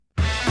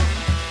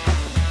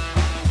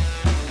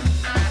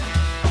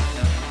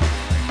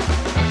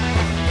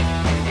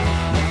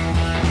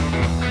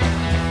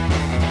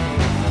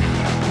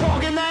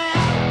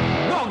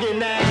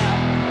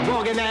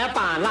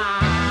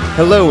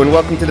Hello and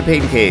welcome to the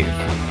Peyton Cave.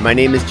 My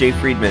name is Jay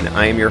Friedman.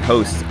 I am your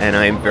host, and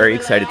I am very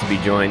excited to be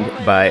joined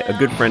by a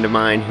good friend of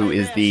mine who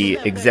is the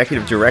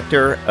executive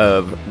director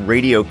of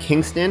Radio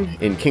Kingston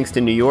in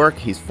Kingston, New York.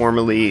 He's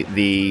formerly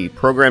the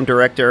program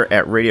director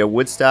at Radio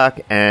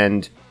Woodstock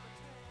and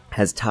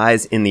has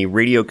ties in the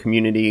radio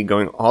community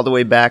going all the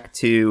way back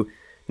to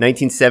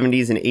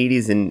 1970s and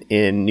 80s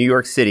in New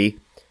York City.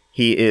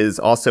 He is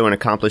also an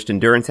accomplished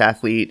endurance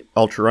athlete,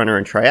 ultra runner,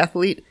 and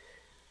triathlete.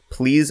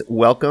 Please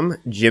welcome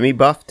Jimmy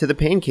Buff to the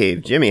Peyton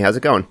Cave. Jimmy, how's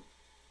it going?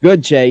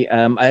 Good, Jay.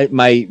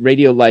 My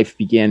radio life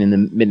began in the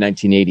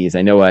mid-1980s.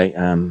 I know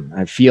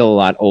I feel a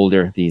lot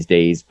older these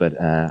days, but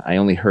I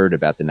only heard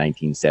about the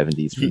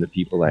 1970s from the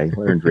people I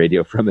learned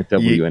radio from at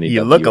WNEW.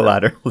 You look a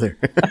lot older.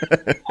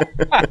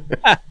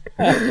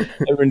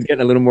 Everyone's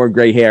getting a little more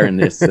gray hair in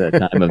this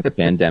time of the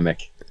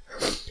pandemic.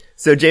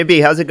 So,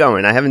 JB, how's it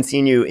going? I haven't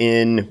seen you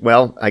in,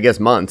 well, I guess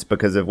months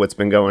because of what's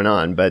been going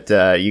on, but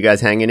you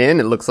guys hanging in?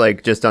 It looks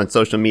like just on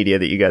social media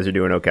that you guys are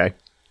doing okay.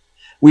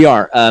 We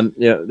are.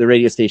 The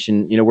radio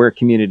station, we're a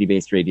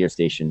community-based radio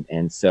station,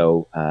 and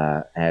so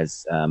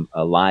as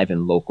a live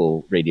and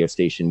local radio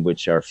station,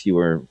 which are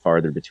fewer and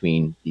farther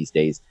between these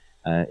days,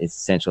 it's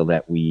essential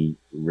that we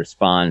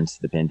respond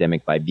to the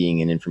pandemic by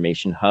being an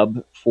information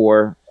hub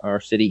for our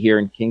city here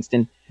in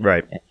Kingston.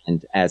 Right.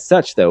 And as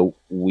such, though,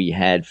 we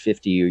had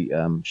 50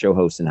 show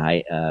hosts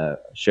and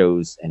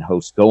shows and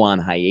hosts go on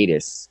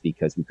hiatus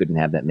because we couldn't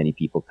have that many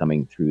people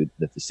coming through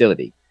the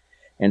facility.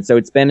 And so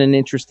it's been an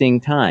interesting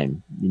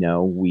time.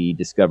 We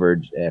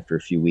discovered after a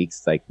few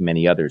weeks, like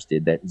many others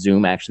did, that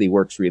Zoom actually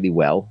works really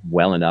well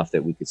enough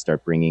that we could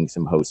start bringing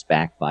some hosts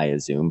back via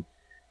Zoom.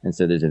 And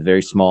so there's a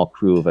very small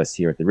crew of us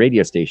here at the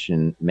radio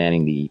station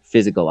manning the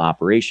physical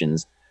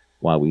operations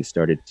while we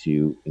started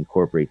to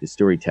incorporate the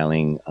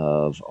storytelling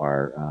of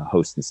our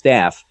hosts and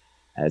staff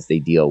as they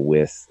deal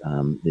with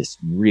this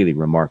really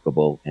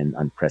remarkable and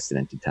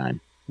unprecedented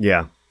time.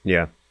 Yeah.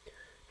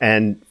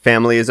 And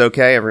family is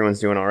okay? Everyone's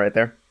doing all right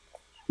there?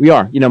 We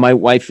are. My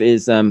wife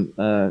is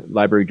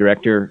library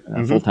director,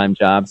 full-time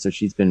job. So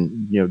she's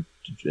been,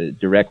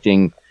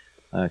 directing,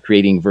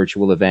 creating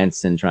virtual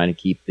events and trying to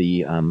keep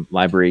the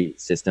library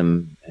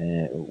system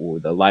or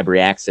the library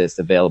access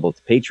available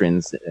to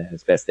patrons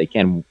as best they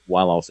can,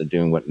 while also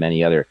doing what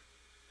many other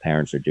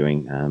parents are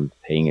doing,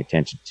 paying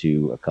attention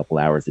to a couple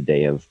hours a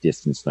day of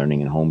distance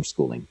learning and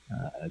homeschooling.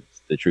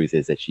 The truth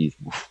is that she's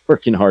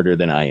working harder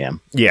than I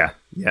am. Yeah,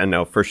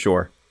 no, for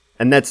sure.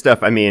 And that stuff,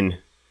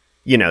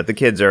 the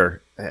kids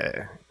are,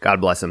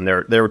 God bless them,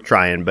 they're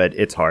trying, but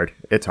it's hard.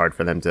 It's hard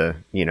for them to,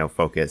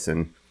 focus.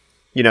 And,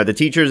 the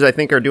teachers, I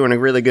think, are doing a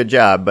really good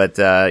job, but,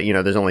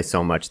 there's only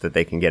so much that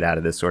they can get out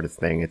of this sort of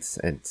thing.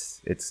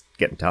 It's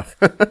getting tough.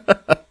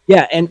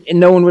 Yeah, and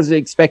no one was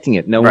expecting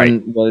it. No Right.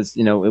 one was,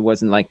 it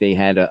wasn't like they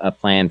had a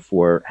plan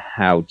for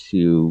how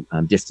to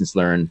distance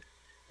learn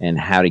and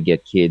how to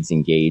get kids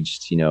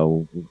engaged,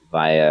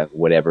 via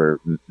whatever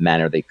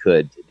manner they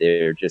could.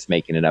 They're just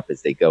making it up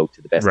as they go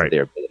to the best Right. of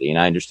their ability. And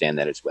I understand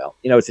that as well.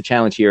 It's a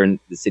challenge here in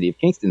the city of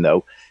Kingston,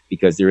 though,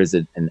 because there is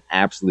an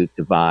absolute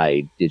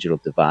digital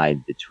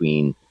divide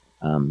between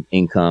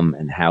income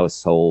and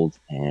household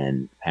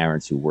and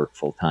parents who work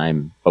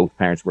full-time, both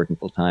parents working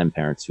full-time,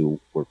 parents who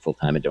work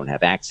full-time and don't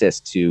have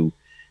access to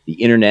the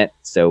internet.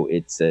 So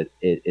it's a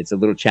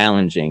little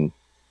challenging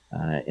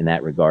in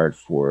that regard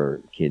for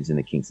kids in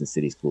the Kingston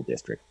City School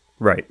District.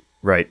 Right.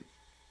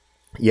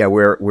 Yeah,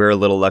 we're a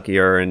little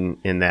luckier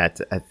in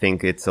that I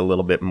think it's a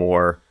little bit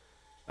more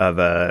of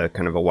a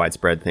kind of a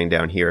widespread thing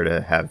down here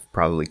to have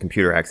probably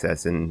computer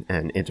access and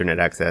internet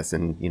access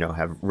and,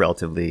 have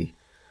relatively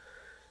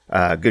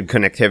good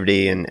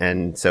connectivity.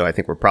 And so I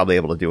think we're probably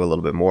able to do a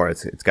little bit more.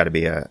 It's got to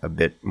be a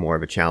bit more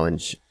of a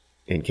challenge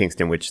in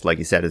Kingston, which, like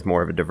you said, is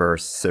more of a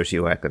diverse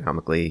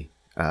socioeconomically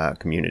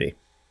community.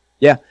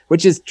 Yeah,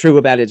 which is true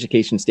about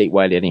education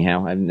statewide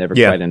anyhow. I've never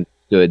quite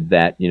understood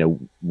that,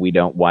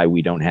 why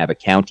we don't have a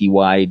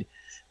county-wide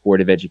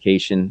Board of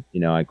Education.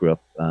 I grew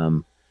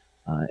up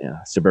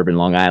suburban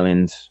Long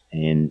Island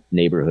in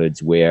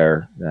neighborhoods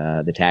where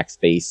the tax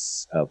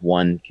base of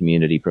one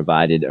community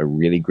provided a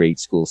really great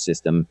school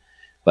system,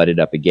 butted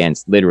up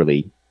against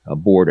literally a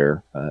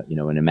border,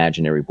 an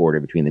imaginary border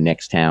between the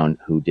next town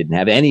who didn't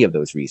have any of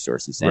those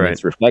resources. And Right.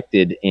 It's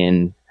reflected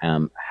in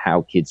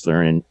how kids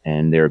learn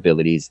and their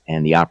abilities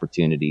and the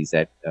opportunities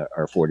that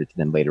are afforded to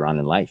them later on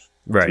in life.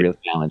 Right. It's a real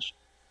challenge.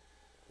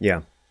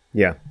 Yeah.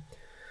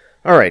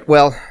 All right.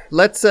 Well,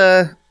 let's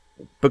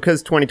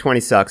because 2020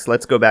 sucks.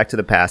 Let's go back to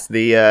the past.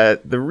 The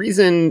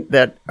reason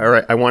that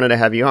I wanted to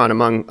have you on,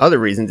 among other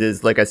reasons,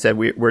 is like I said,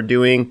 we're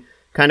doing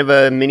kind of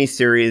a mini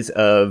series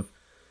of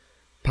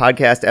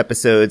podcast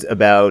episodes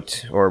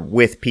about or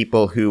with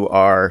people who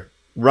are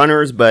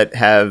runners but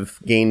have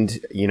gained,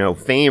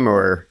 fame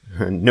or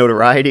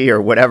notoriety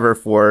or whatever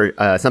for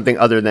something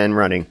other than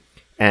running.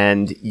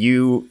 And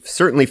you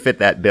certainly fit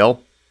that bill.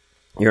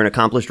 You're an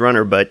accomplished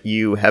runner, but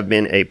you have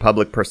been a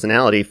public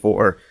personality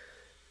for,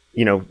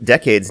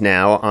 decades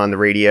now on the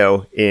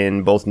radio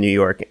in both New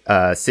York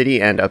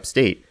City and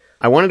upstate.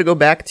 I wanted to go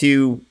back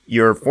to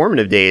your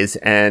formative days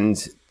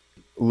and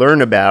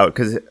learn about,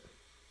 because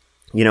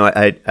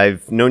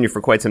I've known you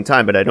for quite some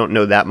time, but I don't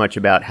know that much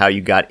about how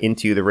you got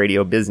into the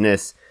radio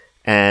business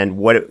and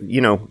what,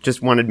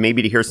 just wanted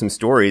maybe to hear some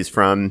stories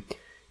from,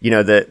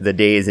 the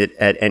days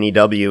at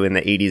NEW in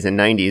the 80s and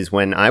 90s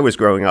when I was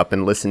growing up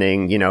and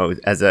listening,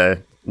 as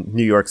a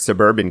New York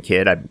suburban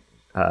kid. I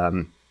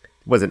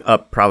wasn't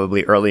up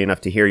probably early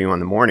enough to hear you on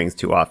the mornings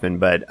too often,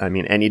 but I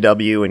mean,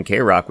 NEW and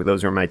K-Rock,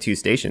 those were my two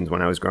stations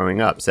when I was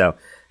growing up. So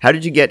how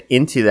did you get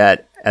into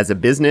that as a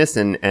business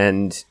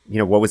and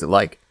what was it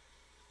like?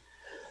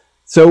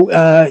 So,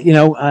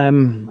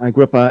 I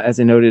grew up, as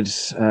I noted,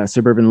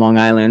 suburban Long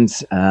Island.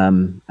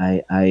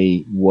 I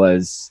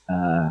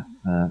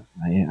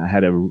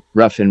had a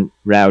rough and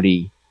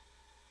rowdy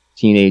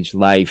teenage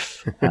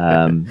life.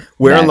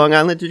 Where in Long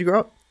Island did you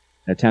grow up?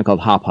 A town called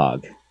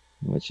Hauppauge,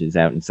 which is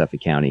out in Suffolk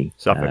County.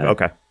 Suffolk,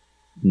 okay.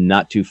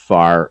 Not too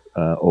far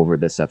over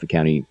the Suffolk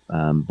County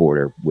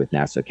border with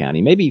Nassau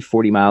County, maybe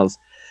 40 miles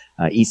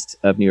east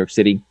of New York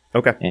City.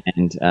 Okay.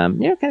 And,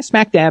 kind of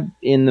smack dab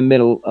in the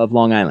middle of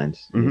Long Island.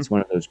 Mm-hmm. It's one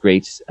of those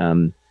great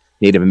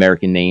Native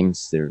American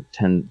names. There are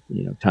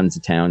tons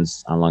of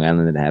towns on Long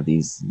Island that have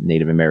these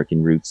Native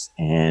American roots.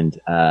 And,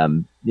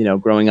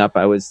 growing up,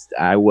 I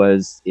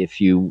was, if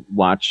you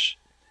watch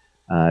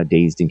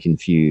Dazed and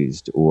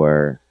Confused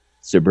or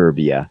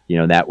Suburbia,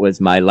 that was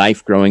my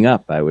life growing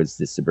up. I was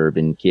the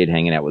suburban kid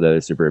hanging out with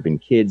other suburban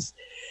kids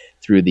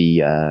through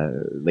the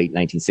late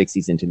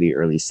 1960s into the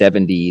early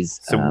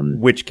 70s. So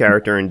which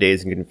character in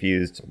Dazed and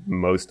Confused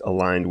most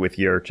aligned with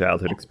your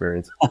childhood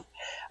experience?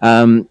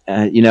 Not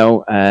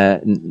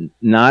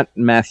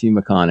Matthew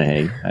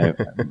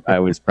McConaughey. I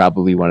was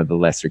probably one of the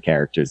lesser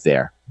characters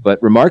there.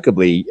 But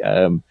remarkably,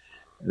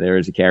 there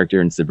is a character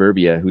in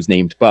Suburbia who's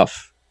named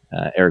Buff,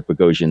 Eric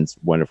Bogosian's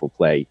wonderful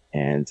play.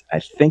 And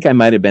I think I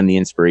might have been the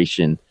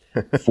inspiration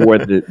for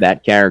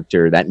that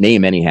character, that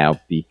name anyhow,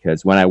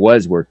 because when I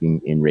was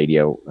working in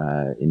radio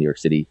in New York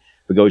City,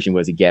 Bogosian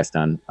was a guest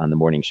on the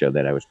morning show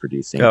that I was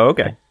producing. Oh,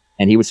 okay.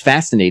 And he was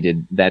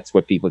fascinated. That's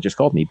what people just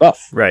called me,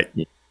 Buff. Right.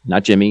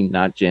 Not Jimmy,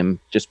 not Jim,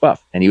 just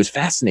Buff. And he was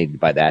fascinated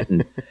by that.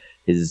 And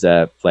his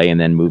play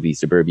and then movie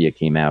Suburbia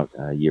came out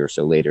a year or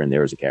so later, and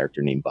there was a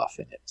character named Buff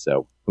in it.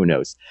 So who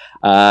knows?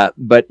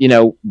 But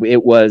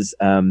it was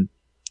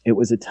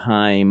a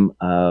time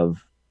of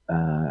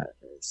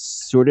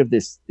sort of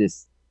this.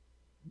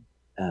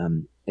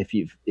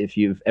 If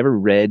you've ever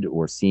read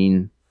or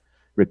seen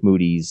Rick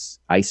Moody's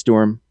Ice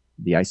Storm,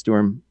 the Ice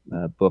Storm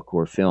book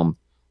or film,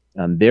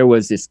 there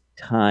was this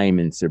time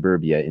in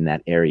Suburbia in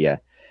that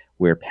area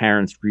where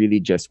parents really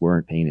just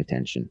weren't paying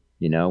attention.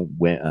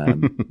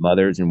 When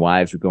mothers and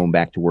wives were going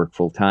back to work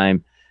full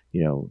time.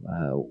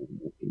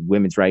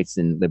 Women's rights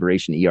and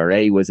liberation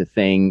 (ERA) was a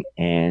thing,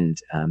 and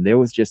there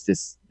was just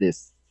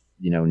this.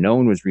 No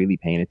one was really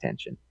paying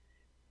attention.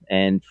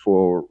 And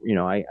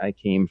I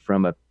came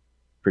from a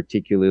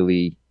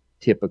particularly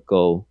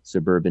typical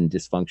suburban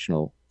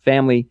dysfunctional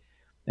family.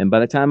 And by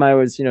the time I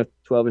was,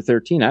 12 or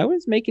 13, I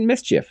was making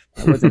mischief.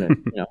 I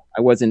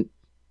wasn't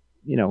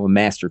a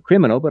master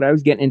criminal, but I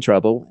was getting in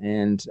trouble.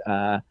 And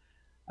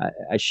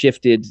I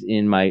shifted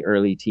in my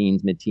early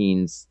teens,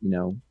 mid-teens,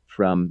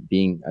 from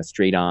being a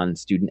straight on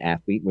student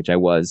athlete, which I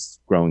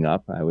was growing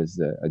up. I was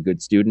a good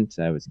student.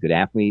 I was a good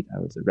athlete. I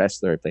was a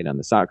wrestler. I played on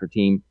the soccer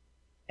team.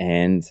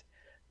 And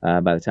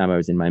by the time I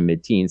was in my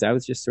mid-teens, I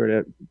was just sort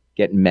of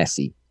getting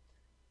messy.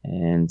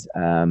 And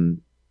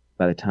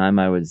by the time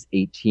I was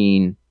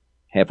 18,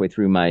 halfway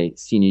through my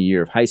senior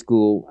year of high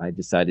school, I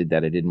decided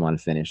that I didn't want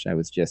to finish.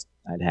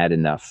 I'd had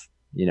enough.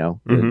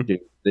 Mm-hmm.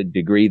 The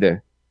degree,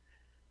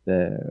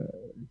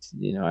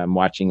 I'm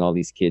watching all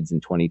these kids in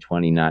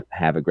 2020 not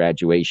have a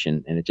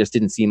graduation, and it just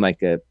didn't seem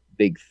like a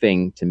big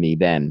thing to me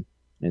then.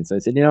 And so I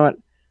said, you know what,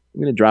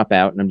 I'm going to drop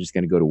out and I'm just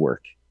going to go to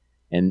work.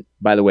 And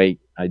by the way,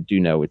 I do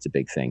know it's a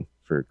big thing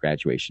for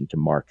graduation to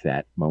mark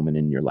that moment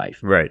in your life.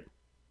 Right.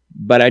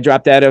 But I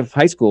dropped out of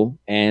high school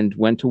and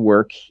went to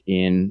work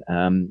in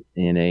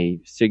a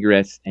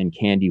cigarettes and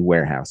candy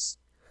warehouse.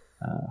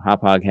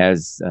 Hauppauge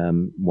has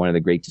one of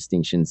the great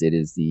distinctions. It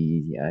is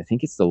I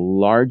think it's the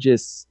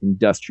largest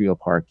industrial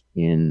park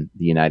in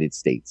the United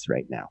States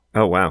right now.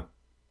 Oh, wow.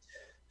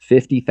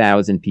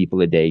 50,000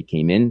 people a day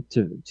came in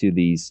to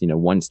these,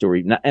 one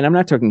story. And I'm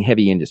not talking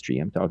heavy industry.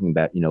 I'm talking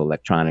about,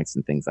 electronics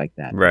and things like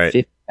that. Right.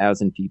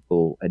 50,000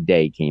 people a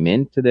day came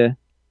into the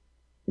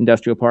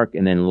industrial park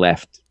and then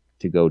left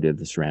to go to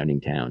the surrounding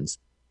towns.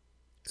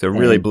 So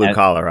really blue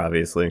collar,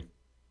 obviously.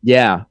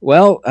 Yeah.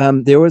 Well,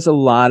 there was a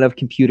lot of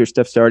computer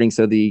stuff starting.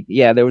 So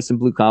there was some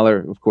blue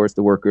collar, of course,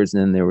 the workers,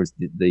 and then there was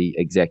the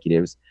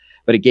executives.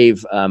 But it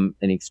gave an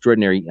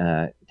extraordinary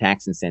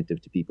tax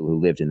incentive to people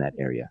who lived in that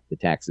area. The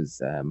taxes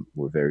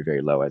were very,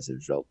 very low as a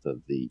result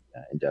of the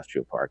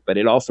industrial park. But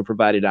it also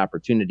provided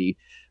opportunity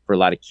for a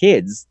lot of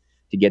kids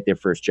to get their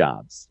first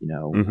jobs.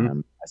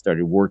 I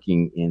started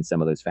working in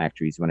some of those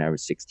factories when I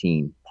was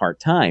 16,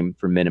 part-time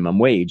for minimum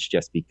wage,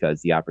 just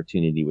because the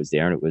opportunity was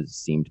there, and it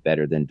seemed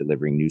better than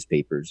delivering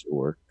newspapers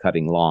or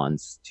cutting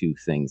lawns, two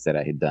things that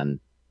I had done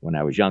when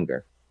I was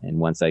younger. And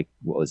once I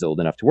was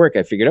old enough to work,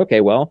 I figured,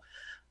 okay, well,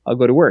 I'll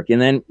go to work.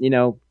 And then,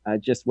 I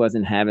just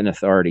wasn't having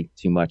authority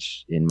too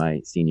much in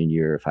my senior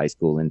year of high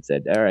school and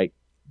said, all right,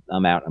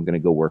 I'm out. I'm going to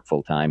go work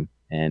full time.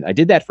 And I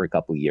did that for a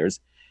couple of years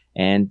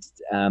and,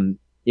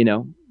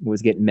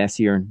 was getting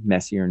messier and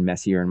messier and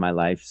messier in my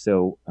life.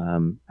 So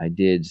I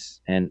did.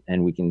 And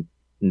we can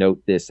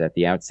note this at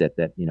the outset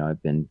that,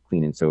 I've been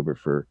clean and sober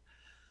for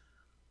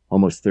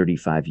almost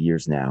 35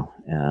 years now.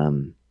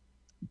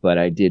 But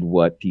I did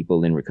what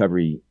people in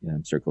recovery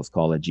circles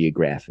call a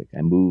geographic.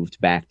 I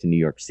moved back to New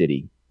York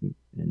City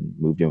and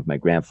moved in with my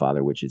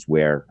grandfather, which is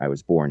where I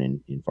was born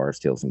in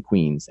Forest Hills in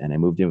Queens. And I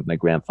moved in with my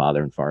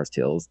grandfather in Forest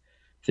Hills,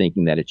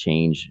 thinking that a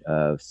change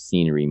of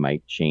scenery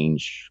might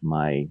change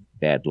my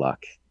bad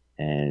luck.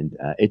 And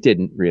it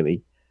didn't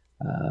really.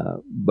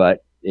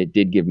 But it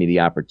did give me the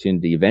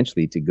opportunity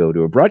eventually to go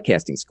to a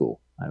broadcasting school.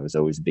 I was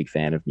always a big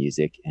fan of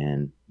music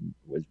and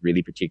was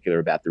really particular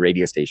about the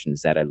radio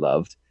stations that I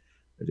loved.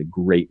 There's a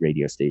great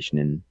radio station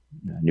in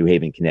New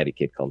Haven,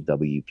 Connecticut called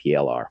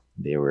WPLR.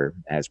 They were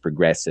as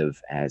progressive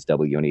as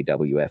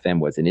WNEW-FM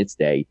was in its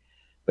day,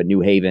 but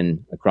New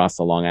Haven across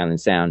the Long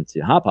Island Sound to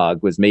Hop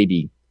Hog was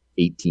maybe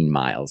 18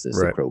 miles as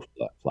the crow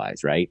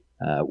flies, right?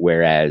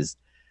 Whereas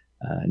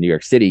New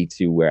York City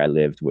to where I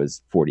lived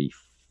was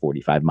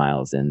 45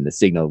 miles, and the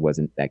signal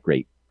wasn't that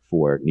great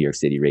for New York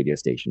City radio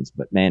stations.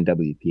 But man,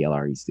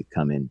 WPLR used to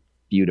come in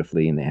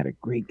beautifully, and they had a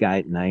great guy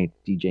at night,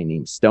 DJ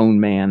named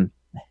Stone Man.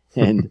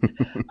 And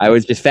I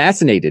was just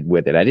fascinated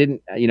with it. I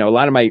didn't, a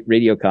lot of my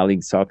radio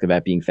colleagues talk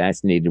about being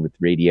fascinated with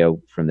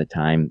radio from the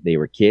time they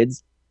were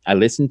kids. I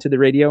listened to the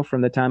radio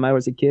from the time I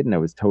was a kid and I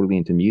was totally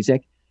into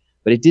music,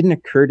 but it didn't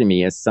occur to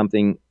me as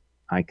something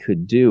I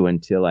could do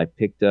until I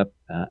picked up,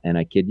 and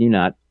I kid you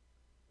not,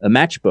 a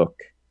matchbook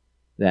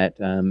that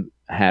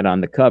had on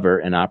the cover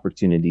an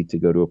opportunity to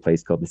go to a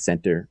place called the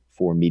Center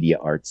for Media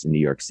Arts in New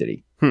York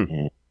City.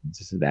 And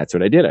so that's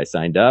what I did. I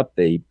signed up.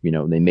 They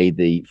made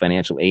the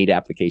financial aid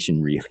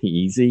application really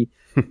easy.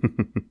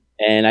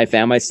 And I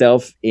found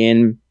myself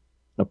in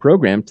a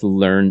program to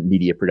learn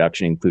media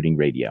production, including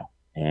radio.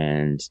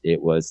 And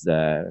it was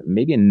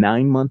maybe a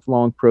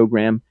 9-month-long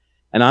program.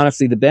 And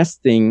honestly, the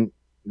best thing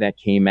that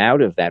came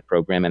out of that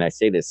program, and I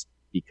say this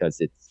because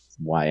it's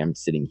why I'm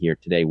sitting here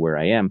today where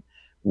I am,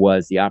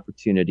 was the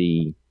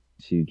opportunity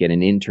to get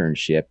an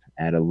internship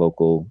at a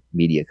local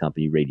media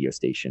company radio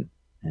station.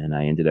 And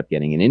I ended up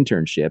getting an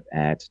internship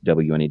at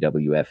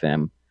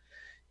WNEW-FM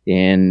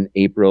in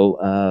April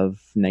of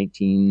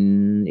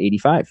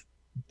 1985,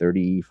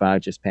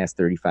 just past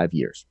 35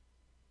 years.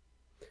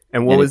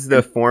 And what was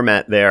the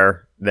format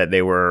there that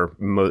they were,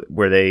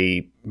 were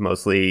they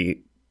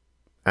mostly,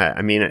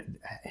 in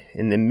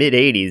the mid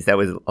 80s, that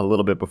was a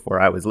little bit before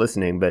I was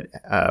listening, but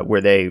were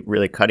they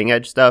really cutting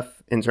edge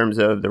stuff in terms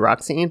of the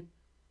rock scene?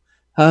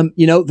 So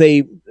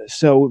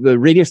the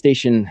radio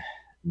station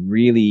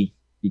really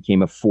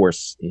became a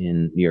force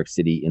in New York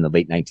City in the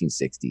late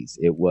 1960s.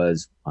 It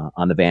was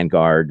on the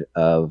vanguard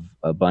of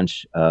a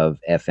bunch of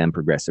FM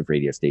progressive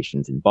radio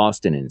stations in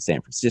Boston and San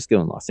Francisco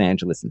and Los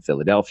Angeles and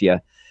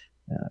Philadelphia,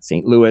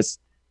 St. Louis,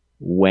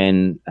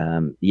 when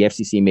the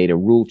FCC made a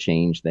rule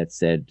change that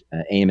said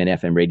AM and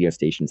FM radio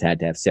stations had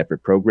to have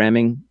separate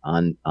programming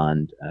on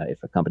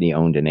if a company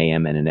owned an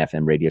AM and an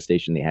FM radio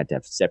station, they had to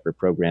have separate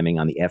programming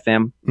on the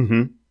FM.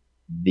 Mm-hmm.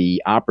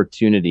 The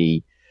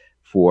opportunity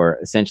for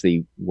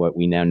essentially what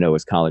we now know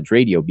as college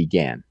radio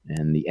began,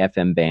 and the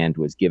FM band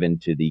was given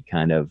to the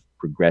kind of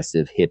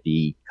progressive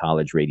hippie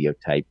college radio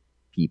type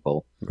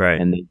people. Right.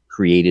 And they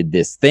created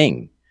this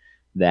thing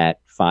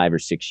that 5 or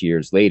 6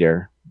 years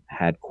later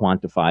had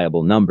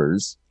quantifiable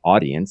numbers,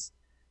 audience,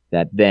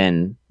 that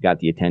then got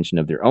the attention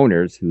of their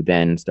owners, who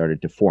then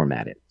started to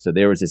format it. So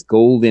there was this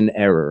golden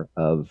era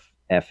of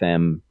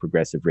FM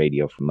progressive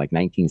radio from like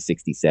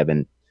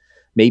 1967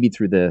 maybe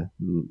through the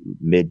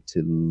mid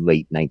to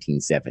late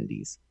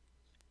 1970s.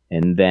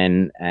 And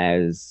then,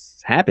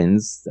 as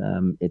happens,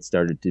 it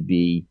started to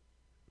be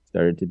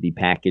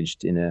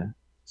packaged in a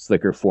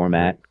slicker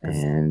format,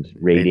 and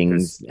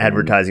ratings,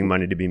 advertising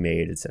money to be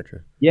made, etc.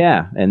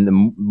 Yeah, and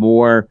the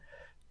more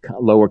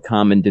lower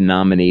common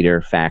denominator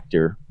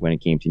factor when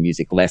it came to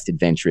music, less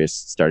adventurous,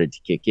 started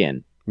to kick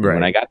in. Right.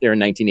 When I got there in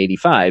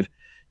 1985,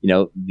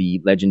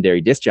 the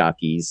legendary disc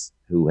jockeys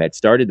who had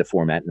started the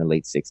format in the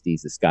late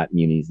 60s, the Scott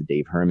Muni's, the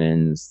Dave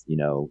Hermans,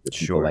 the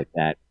people like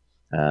that,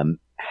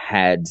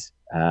 had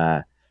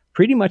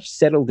pretty much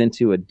settled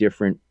into a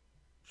different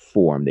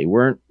form. They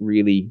weren't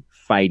really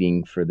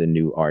fighting for the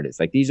new artists.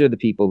 Like, these are the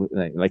people,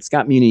 like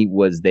Scott Muni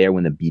was there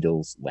when the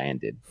Beatles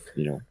landed,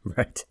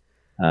 Right.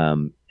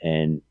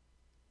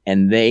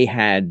 And they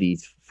had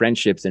these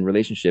friendships and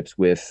relationships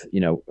with,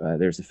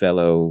 there's a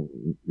fellow,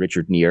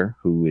 Richard Neer,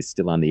 who is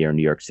still on the air in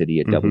New York City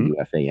at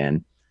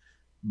WFAN.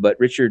 But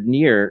Richard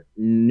Neer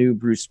knew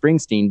Bruce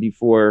Springsteen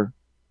before,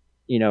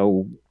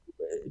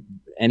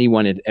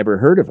 anyone had ever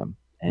heard of him.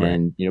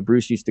 And,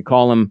 Bruce used to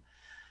call him,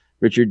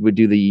 Richard would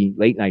do the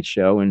late night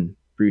show, and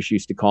Bruce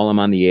used to call him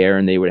on the air,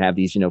 and they would have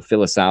these,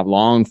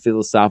 long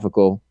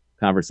philosophical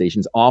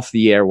conversations off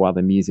the air while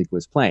the music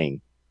was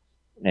playing.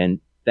 And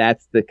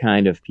that's the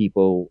kind of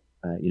people,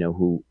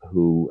 who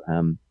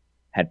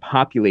had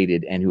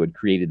populated and who had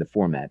created the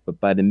format. But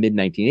by the mid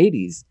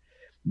 1980s,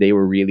 they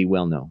were really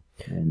well known,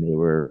 and they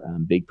were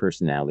big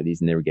personalities,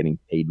 and they were getting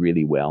paid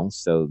really well.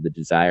 So the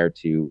desire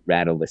to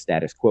rattle the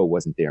status quo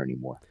wasn't there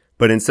anymore.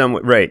 But in some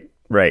way,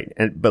 right.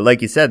 But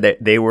like you said,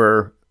 they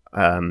were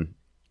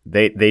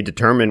they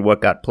determined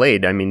what got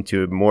played. I mean,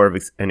 to more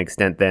of an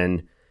extent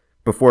than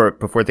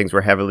before things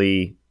were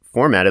heavily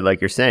formatted, like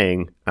you're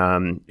saying.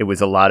 It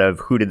was a lot of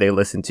who did they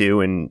listen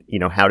to, and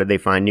how did they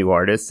find new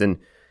artists, and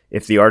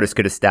if the artist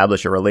could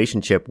establish a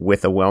relationship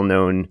with a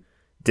well-known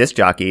disc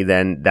jockey,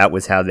 then that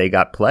was how they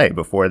got play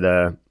before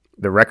the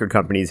record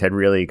companies had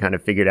really kind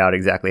of figured out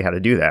exactly how to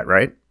do that,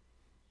 right?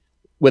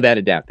 Without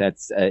a doubt,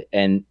 that's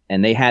and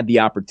they had the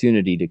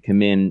opportunity to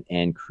come in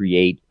and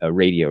create a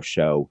radio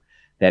show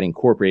that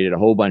incorporated a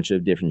whole bunch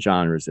of different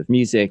genres of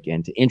music,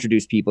 and to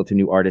introduce people to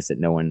new artists that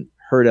no one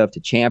heard of, to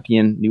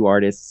champion new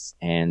artists,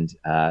 and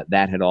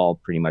that had all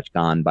pretty much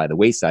gone by the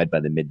wayside by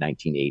the mid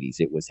 1980s.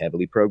 It was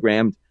heavily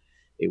programmed,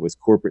 it was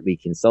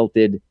corporately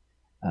consulted,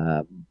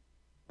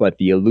 but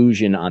the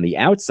illusion on the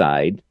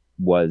outside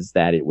was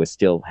that it was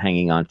still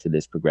hanging on to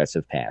this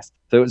progressive past.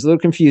 So it was a little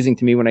confusing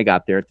to me when I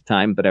got there at the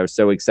time, but I was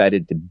so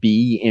excited to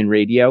be in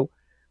radio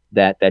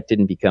that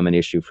didn't become an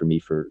issue for me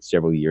for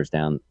several years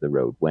down the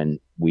road, when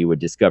we would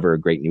discover a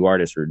great new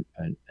artist or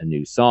a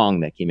new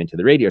song that came into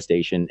the radio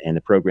station, and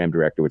the program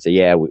director would say,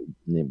 yeah,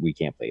 we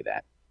can't play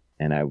that.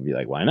 And I would be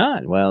like, why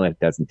not? Well, it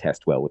doesn't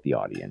test well with the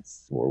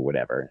audience or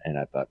whatever. And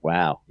I thought,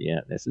 wow, yeah,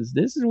 this is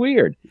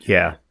weird.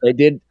 Yeah.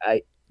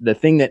 The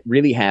thing that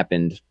really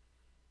happened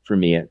for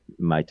me at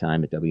my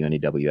time at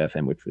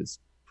WNEW-FM, which was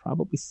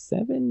probably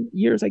 7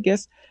 years, I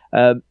guess,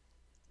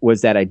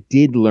 was that I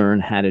did learn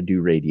how to do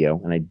radio,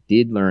 and I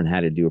did learn how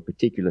to do a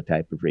particular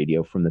type of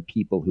radio from the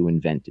people who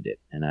invented it.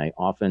 And I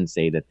often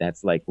say that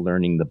that's like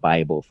learning the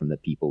Bible from the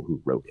people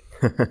who wrote it.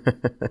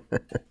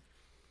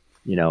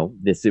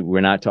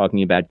 We're not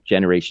talking about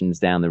generations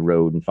down the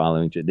road and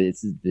following.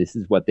 This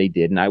is what they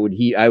did, and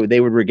they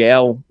would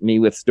regale me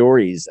with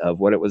stories of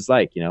what it was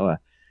like.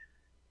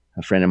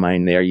 A friend of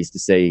mine there used to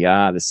say, the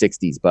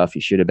 60s, Buff,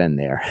 you should have been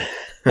there.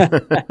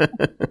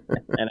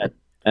 and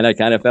I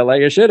kind of felt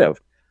like I should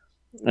have.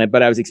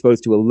 But I was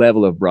exposed to a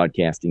level of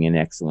broadcasting and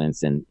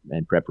excellence and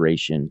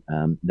preparation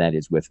that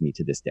is with me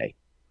to this day.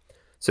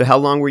 So how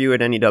long were you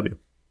at NEW?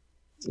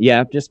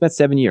 Yeah, just about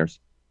 7 years.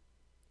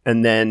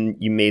 And then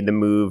you made the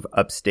move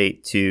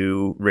upstate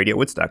to Radio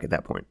Woodstock at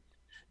that point?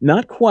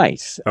 Not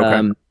quite.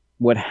 Okay.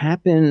 What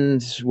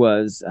happened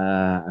was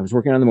I was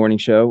working on the morning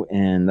show,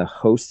 and the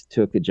host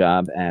took a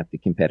job at the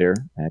competitor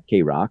at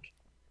K-Rock.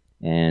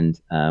 And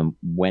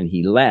when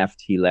he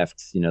left,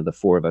 the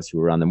four of us who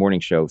were on the morning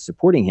show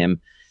supporting him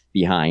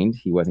behind.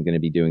 He wasn't going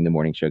to be doing the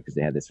morning show because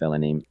they had this fella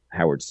named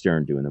Howard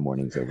Stern doing the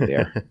mornings over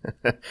there.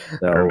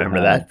 So, I remember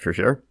that for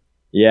sure.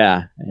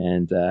 Yeah.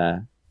 And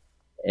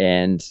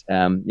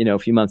a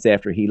few months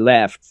after he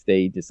left,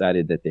 they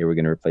decided that they were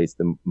going to replace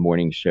the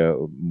morning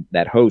show,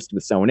 that host,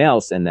 with someone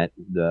else, and that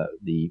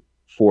the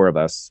four of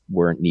us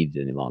weren't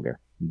needed any longer.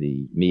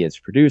 Me as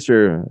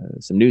producer,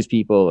 some news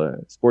people, a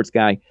sports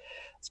guy.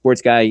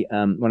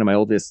 One of my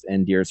oldest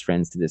and dearest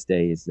friends to this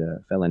day is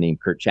a fella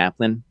named Kurt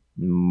Chaplin.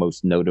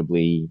 Most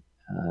notably,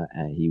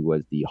 he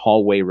was the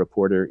hallway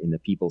reporter in the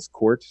People's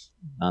Court,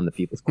 on the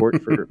People's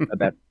Court for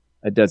about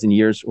a dozen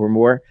years or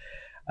more.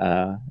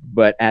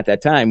 But at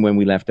that time, when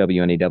we left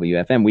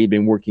WNEW-FM, we had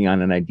been working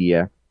on an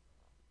idea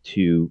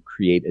to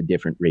create a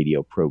different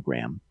radio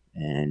program,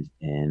 and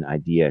an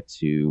idea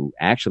to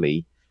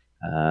actually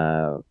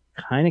try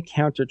and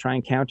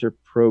counter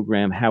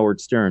program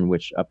Howard Stern,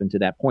 which up until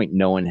that point,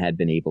 no one had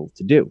been able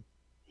to do.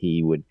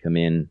 He would come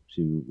in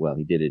he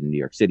did it in New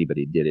York City, but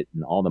he did it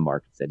in all the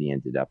markets that he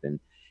ended up in.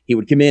 He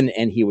would come in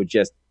and he would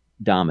just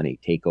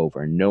dominate, take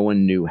over. And no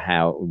one knew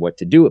what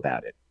to do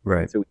about it.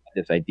 Right. So we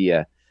had this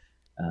idea,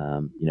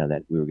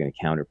 that we were going to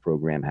counter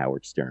program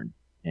Howard Stern.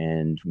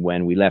 And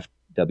when we left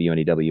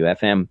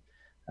WNEW-FM,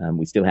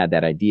 we still had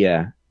that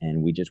idea,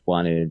 and we just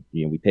wanted,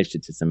 we pitched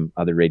it to some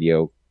other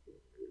radio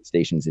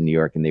stations in New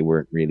York, and they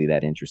weren't really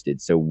that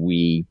interested. So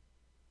we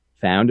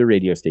found a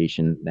radio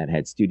station that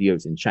had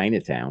studios in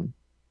Chinatown,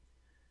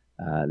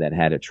 that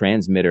had a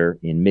transmitter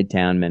in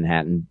Midtown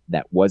Manhattan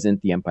that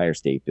wasn't the Empire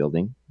State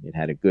Building. It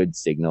had a good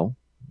signal.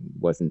 It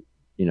wasn't,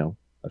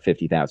 a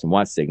 50,000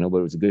 watt signal, but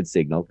it was a good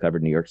signal,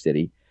 covered New York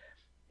City.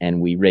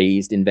 And we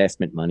raised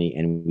investment money,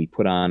 and we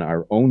put on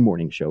our own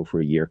morning show for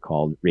a year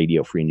called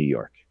Radio Free New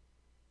York.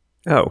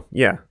 Oh,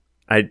 yeah.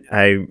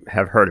 I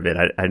have heard of it.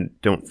 I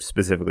don't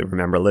specifically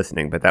remember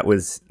listening, but that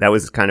was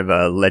kind of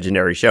a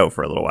legendary show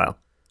for a little while.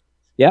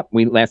 Yep,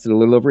 we lasted a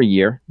little over a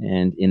year,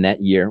 and in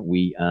that year,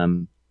 we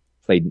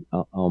played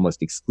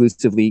almost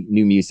exclusively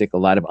new music, a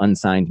lot of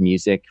unsigned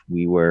music.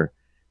 We were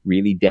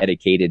really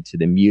dedicated to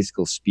the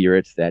musical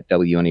spirit that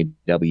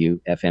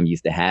WNEW-FM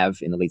used to have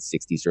in the late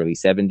 60s, early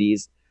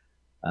 70s.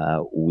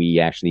 We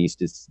actually used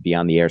to be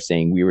on the air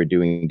saying we were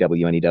doing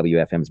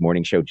WNEW-FM's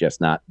morning show, just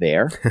not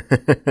there.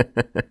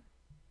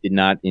 Did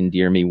not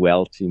endear me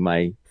well to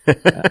my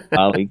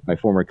my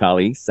former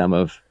colleagues, some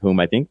of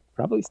whom I think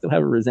probably still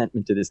have a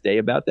resentment to this day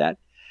about that.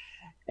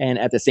 And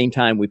at the same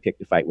time, we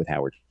picked a fight with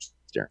Howard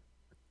Stern.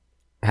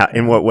 How,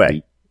 in what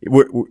way?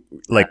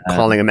 Like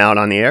calling him out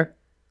on the air?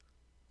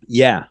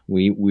 Yeah,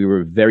 we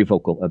were very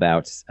vocal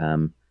about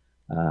some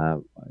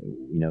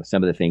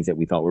of the things that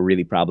we thought were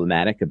really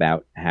problematic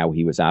about how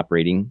he was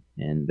operating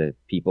and the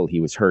people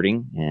he was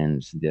hurting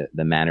and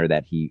the manner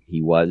that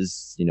he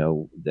was,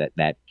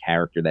 that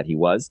character that he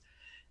was.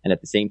 And at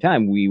the same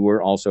time, we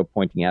were also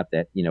pointing out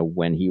that,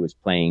 when he was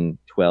playing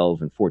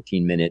 12 and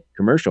 14-minute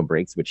commercial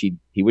breaks, which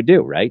he would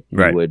do, right?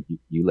 Right.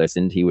 You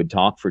listened, he would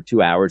talk for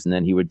 2 hours and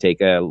then he would take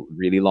a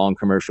really long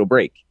commercial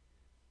break.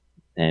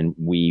 And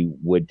we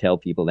would tell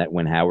people that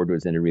when Howard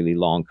was in a really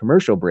long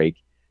commercial break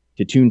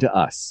to tune to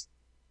us.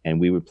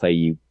 And we would play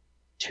you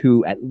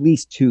at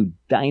least two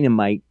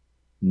dynamite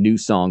new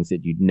songs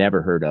that you'd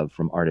never heard of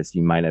from artists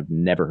you might have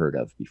never heard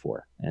of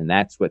before. And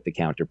that's what the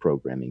counter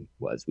programming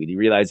was. We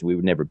realized we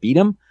would never beat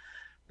him,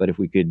 but if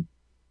we could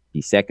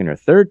be second or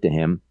third to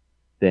him,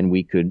 then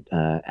we could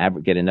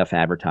get enough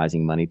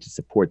advertising money to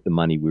support the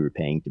money we were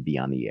paying to be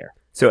on the air.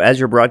 So as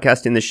you're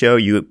broadcasting the show,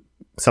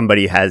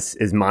 somebody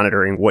is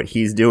monitoring what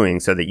he's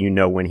doing so that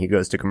when he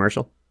goes to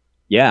commercial?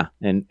 Yeah,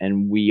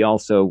 and we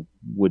also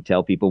would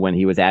tell people when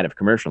he was out of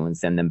commercial and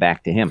send them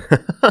back to him.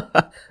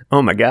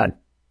 Oh my God.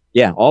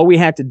 Yeah, all we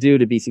had to do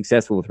to be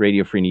successful with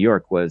Radio Free New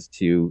York was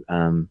to,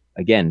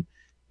 again,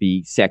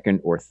 be second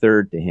or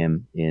third to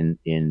him in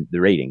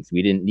the ratings.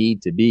 We didn't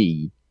need to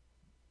be,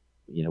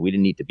 we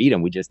didn't need to beat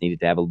him. We just needed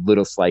to have a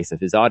little slice of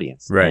his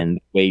audience. Right. And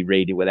the way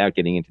radio, without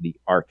getting into the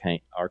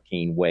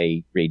arcane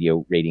way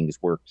radio ratings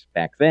worked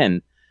back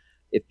then,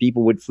 if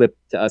people would flip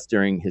to us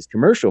during his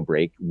commercial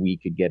break, we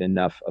could get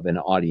enough of an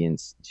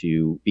audience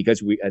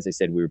because we, as I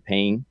said, we were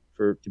paying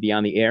to be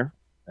on the air.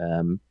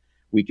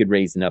 We could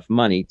raise enough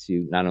money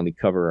to not only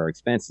cover our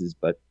expenses,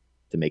 but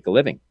to make a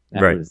living.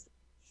 That right. was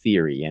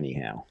theory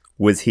anyhow.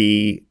 Was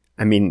he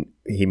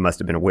must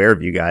have been aware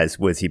of you guys.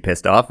 Was he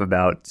pissed off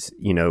about,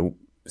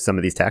 some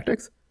of these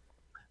tactics?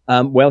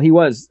 Well, he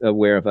was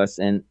aware of us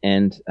and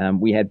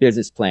we had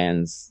business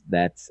plans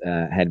that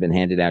had been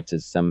handed out to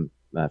some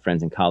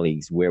friends and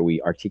colleagues where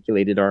we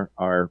articulated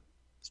our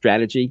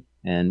strategy,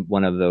 and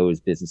one of those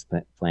business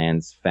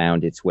plans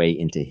found its way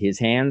into his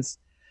hands.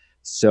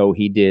 So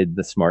he did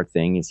the smart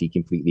thing is he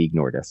completely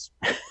ignored us.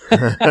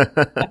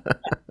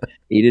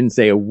 He didn't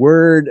say a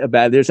word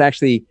about it. There's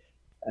actually,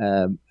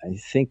 I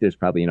think there's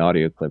probably an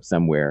audio clip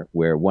somewhere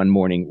where one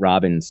morning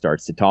Robin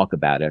starts to talk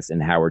about us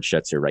and Howard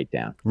shuts her right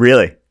down.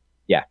 Really?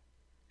 Yeah.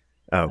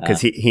 Oh, because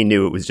he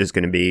knew it was just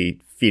going to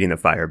be feeding the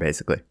fire,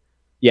 basically.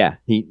 Yeah,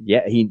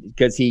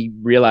 because he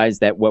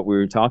realized that what we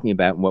were talking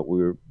about and what we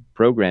were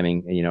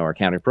programming, our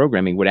counter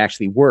programming would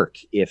actually work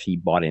if he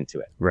bought into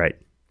it. Right.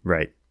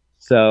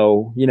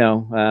 So,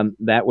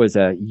 that was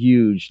a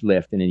huge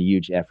lift and a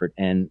huge effort.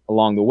 And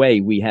along the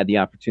way, we had the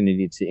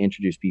opportunity to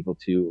introduce people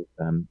to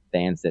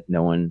bands that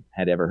no one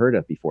had ever heard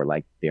of before,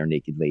 like Bare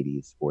Naked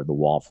Ladies or the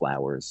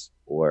Wallflowers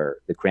or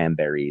the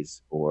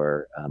Cranberries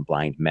or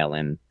Blind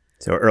Melon.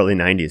 So early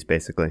 90s,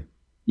 basically.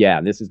 Yeah,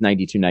 this is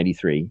 92,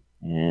 93.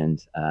 And,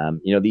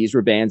 these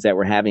were bands that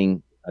were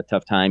having a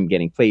tough time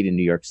getting played in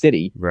New York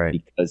City right.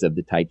 because of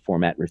the tight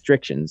format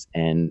restrictions.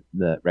 And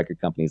the record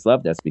companies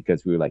loved us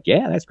because we were like,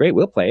 yeah, that's great.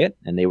 We'll play it.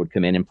 And they would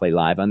come in and play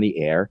live on the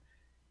air.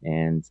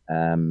 And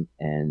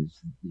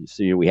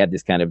so we had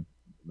this kind of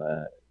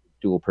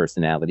dual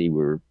personality.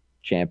 We were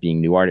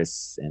championing new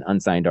artists and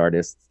unsigned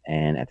artists.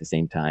 And at the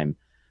same time,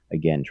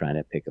 again, trying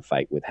to pick a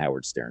fight with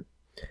Howard Stern.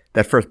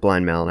 That first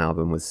Blind Melon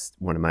album was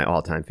one of my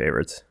all-time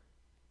favorites.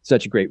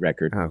 Such a great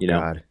record. Oh,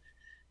 God.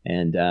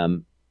 And,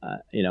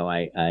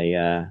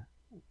 I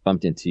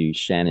bumped into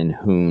Shannon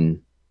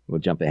Hoon. We'll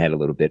jump ahead a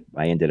little bit.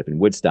 I ended up in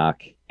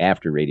Woodstock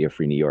after Radio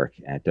Free New York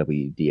at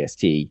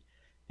WDST.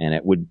 And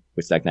at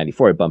Woodstock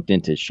 94, I bumped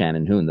into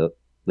Shannon Hoon, the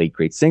late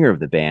great singer of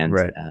the band.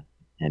 Right.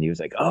 And he was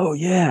like, oh,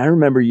 yeah, I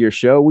remember your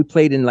show. We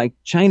played in like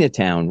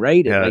Chinatown,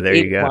 right? Yeah, at there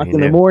 8 you go. o'clock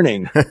in the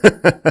morning.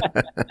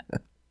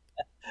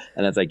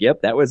 And I was like,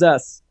 yep, that was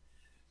us.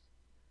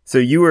 So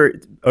you were,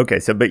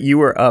 but you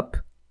were up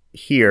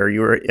here.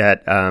 You were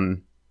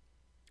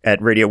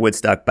at Radio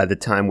Woodstock by the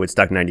time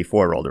Woodstock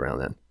 94 rolled around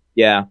then.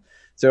 Yeah.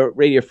 So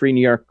Radio Free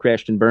New York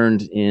crashed and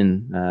burned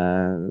in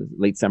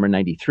late summer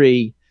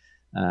 93.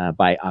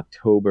 By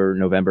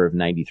November of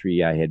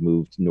 93, I had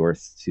moved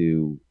north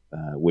to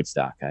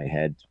Woodstock. I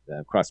had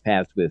crossed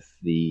paths with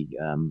the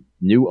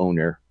new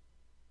owner,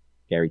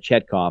 Gary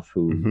Chetkoff,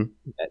 who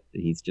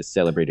he's just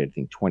celebrated, I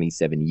think,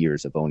 27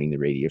 years of owning the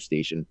radio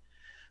station.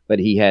 But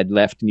he had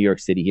left New York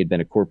City. He had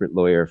been a corporate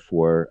lawyer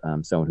for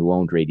someone who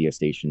owned radio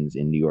stations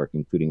in New York,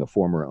 including a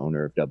former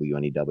owner of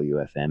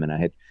WNEW-FM. And I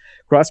had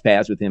crossed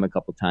paths with him a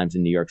couple of times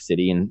in New York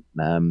City. And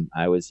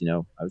I was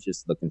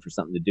just looking for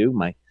something to do.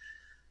 My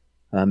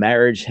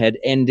marriage had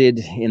ended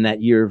in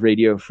that year of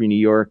Radio Free New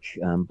York.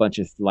 Bunch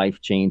of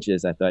life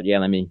changes. I thought,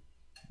 let me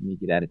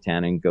get out of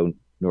town and go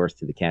north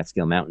to the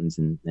Catskill Mountains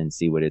and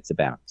see what it's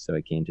about. So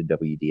I came to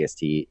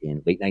WDST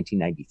in late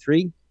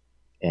 1993.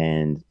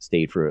 And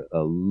stayed for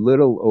a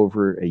little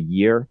over a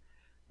year.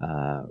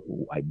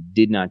 I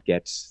did not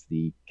get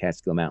the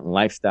Catskill Mountain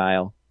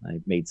lifestyle. I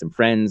made some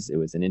friends. It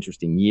was an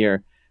interesting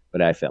year,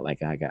 but I felt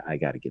like I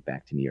got to get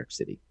back to New York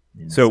City.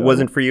 And So it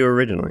wasn't for you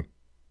originally?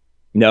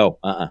 No,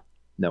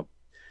 no.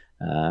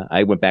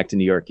 I went back to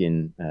New York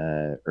in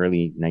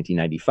early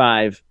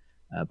 1995.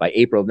 By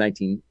April of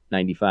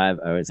 1995,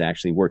 I was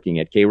actually working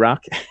at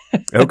K-Rock.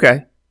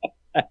 Okay.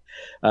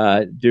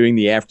 Doing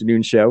the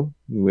afternoon show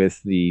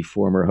with the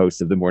former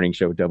host of the morning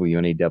show,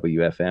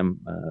 WNAW-FM,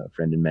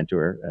 friend and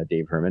mentor,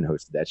 Dave Herman,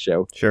 hosted that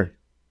show. Sure.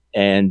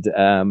 And,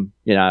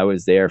 I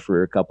was there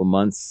for a couple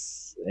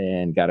months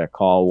and got a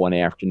call one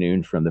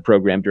afternoon from the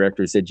program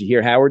director who said, "Did you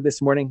hear Howard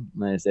this morning?"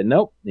 And I said,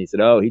 "Nope." And he said,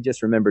 "Oh, he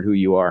just remembered who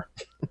you are."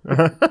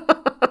 I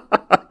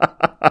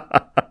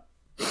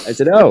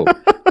said, "Oh."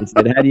 He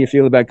said, "How do you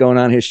feel about going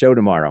on his show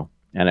tomorrow?"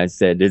 And I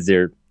said, "Is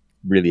there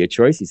really a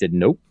choice?" He said,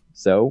 "Nope."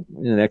 So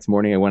the next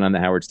morning I went on the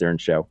Howard Stern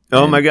show.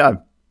 Oh my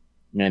God.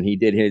 And he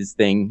did his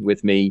thing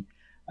with me.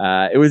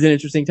 It was an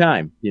interesting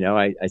time.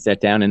 I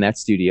sat down in that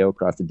studio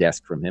across the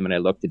desk from him and I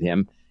looked at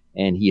him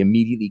and he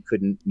immediately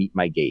couldn't meet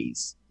my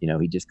gaze.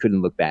 He just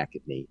couldn't look back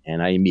at me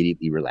and I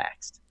immediately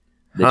relaxed.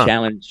 The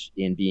challenge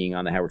in being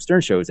on the Howard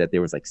Stern show is that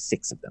there was like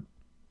 6 of them.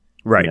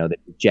 Right. There was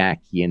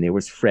Jackie and there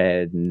was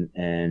Fred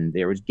and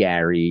there was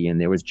Gary and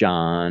there was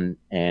John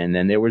and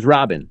then there was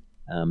Robin.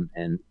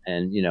 And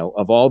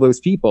of all those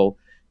people,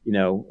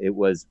 it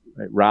was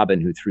Robin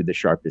who threw the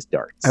sharpest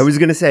darts. I was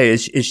going to say,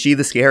 is she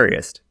the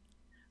scariest?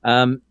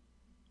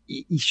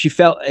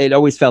 It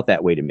always felt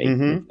that way to me.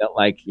 Mm-hmm. It felt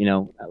like,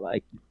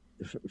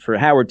 for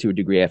Howard to a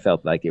degree, I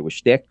felt like it was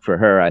shtick. For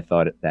her, I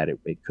thought that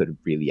it could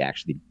really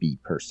actually be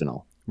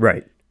personal.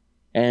 Right.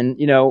 And,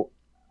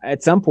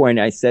 at some point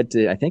I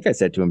think I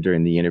said to him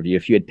during the interview,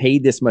 if you had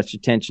paid this much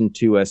attention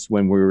to us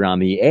when we were on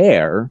the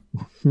air,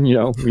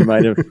 we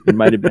might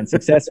have been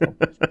successful.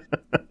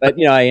 But,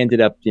 I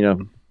ended up,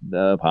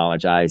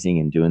 apologizing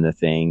and doing the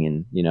thing.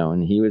 And,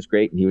 and he was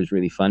great. And he was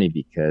really funny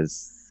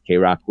because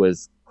K-Rock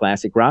was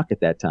classic rock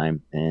at that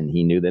time. And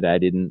he knew that I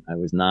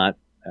was not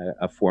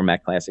a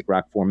classic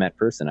rock format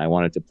person. I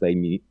wanted to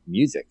play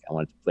music. I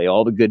wanted to play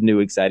all the good, new,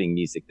 exciting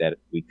music that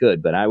we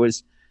could. But I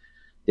was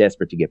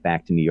desperate to get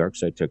back to New York.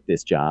 So I took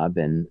this job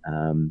and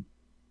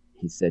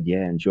he said,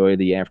 "Yeah, enjoy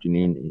the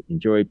afternoon.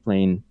 Enjoy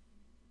playing.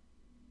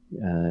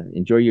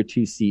 Enjoy your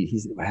 2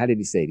 CD." How did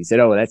he say it? He said,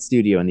 "Oh, that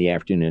studio in the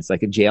afternoon, it's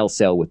like a jail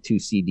cell with 2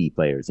 CD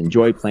players.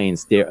 Enjoy playing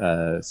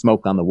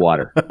Smoke on the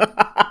Water."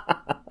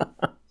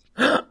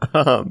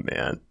 Oh,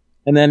 man.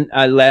 And then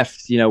I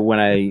left, when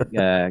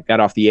I got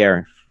off the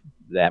air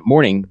that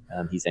morning,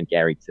 he sent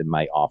Gary to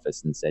my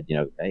office and said,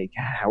 "Hey,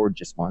 Howard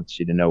just wants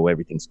you to know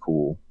everything's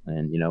cool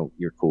and,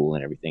 you're cool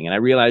and everything." And I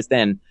realized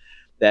then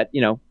that,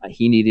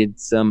 he needed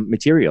some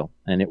material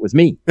and it was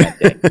me that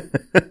day.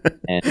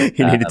 And,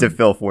 he needed to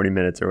fill 40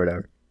 minutes or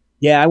whatever.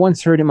 Yeah, I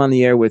once heard him on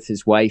the air with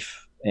his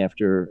wife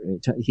after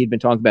he'd been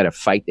talking about a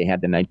fight they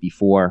had the night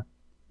before.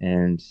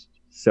 And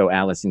so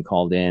Allison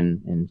called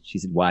in and she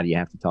said, "Why do you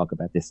have to talk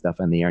about this stuff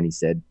on the air?" And he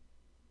said,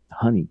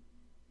 "Honey,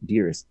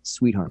 dearest,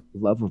 sweetheart,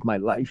 love of my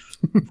life."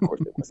 Of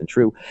course, it wasn't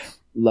true.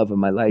 "Love of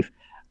my life.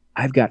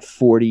 I've got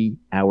 40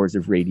 hours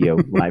of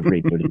live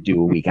radio to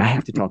do a week. I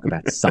have to talk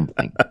about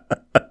something."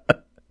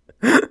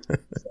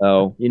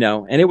 So,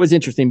 and it was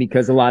interesting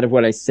because a lot of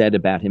what I said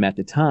about him at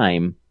the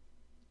time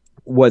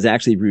was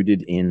actually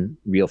rooted in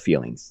real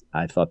feelings.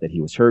 I thought that he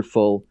was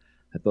hurtful.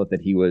 I thought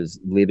that he was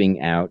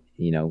living out,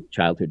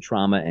 childhood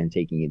trauma and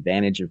taking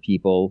advantage of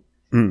people.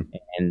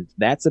 And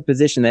that's a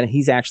position that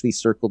he's actually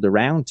circled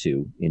around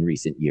to in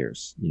recent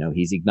years.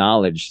 He's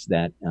acknowledged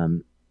that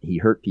he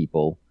hurt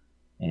people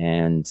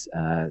and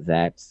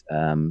that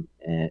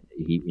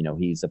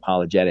he's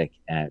apologetic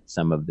at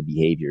some of the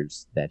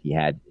behaviors that he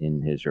had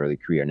in his early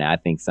career. Now, I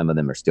think some of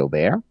them are still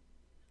there.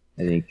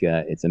 I think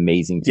it's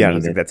amazing to me. I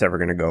don't think that's ever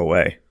going to go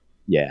away.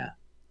 Yeah.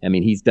 I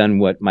mean, he's done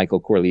what Michael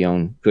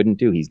Corleone couldn't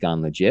do. He's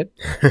gone legit.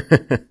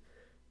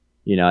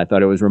 I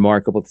thought it was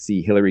remarkable to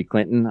see Hillary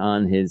Clinton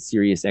on his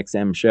Sirius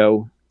XM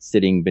show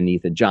sitting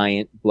beneath a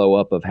giant blow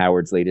up of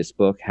Howard's latest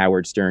book,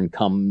 Howard Stern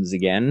Comes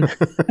Again.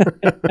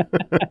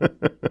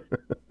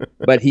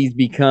 But he's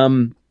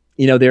become,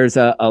 there's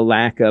a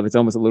lack of, it's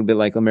almost a little bit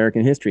like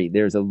American history.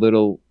 There's a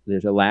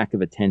lack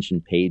of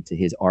attention paid to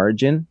his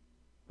origin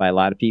by a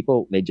lot of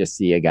people. They just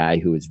see a guy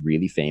who is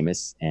really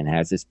famous and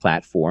has this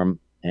platform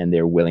and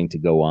they're willing to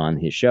go on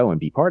his show and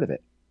be part of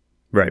it.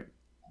 Right.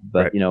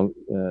 But,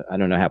 right. I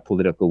don't know how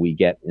political we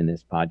get in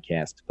this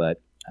podcast,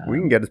 but we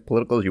can get as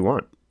political as you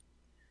want.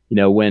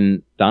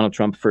 When Donald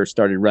Trump first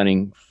started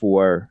running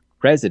for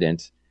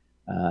president,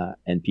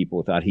 and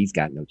people thought he's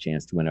got no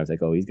chance to win, I was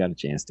like, oh, he's got a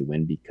chance to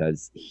win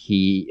because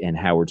he and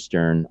Howard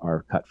Stern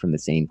are cut from the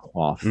same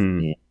cloth.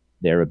 In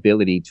their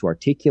ability to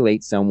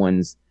articulate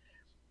someone's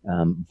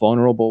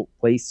vulnerable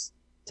place,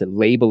 to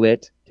label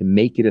it, to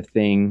make it a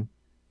thing,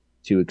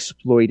 to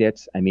exploit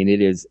it. I mean,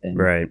 it is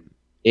right.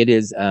 It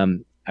is.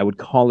 I would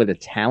call it a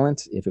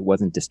talent if it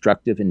wasn't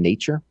destructive in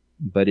nature,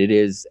 but it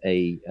is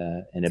an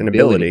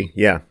ability.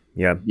 Yeah.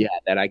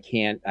 That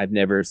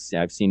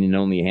I've seen in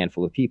only a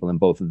handful of people, and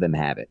both of them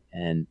have it.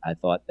 And I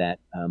thought that,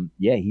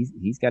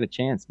 he's got a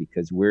chance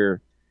because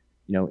we're,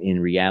 in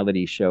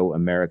reality show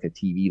America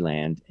TV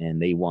land,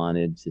 and they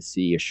wanted to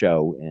see a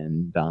show,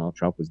 and Donald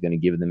Trump was going to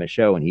give them a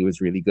show, and he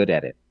was really good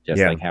at it,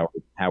 just like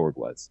Howard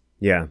was.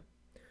 Yeah.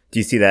 Do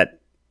you see that,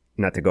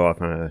 not to go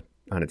off on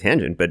a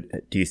tangent,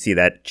 but do you see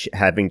that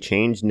having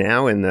changed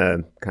now in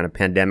the kind of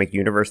pandemic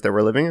universe that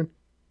we're living in?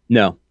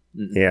 No.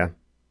 Yeah.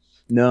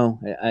 No,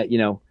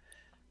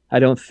 I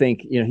don't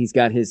think, he's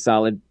got his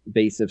solid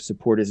base of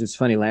supporters. It's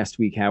funny, last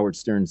week, Howard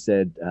Stern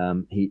said,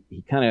 he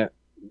kind of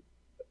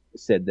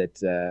said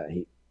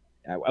that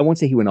I won't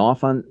say he went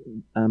off on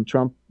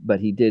Trump, but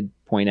he did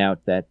point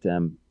out that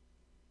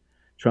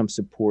Trump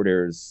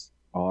supporters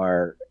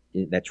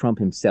that Trump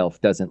himself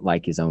doesn't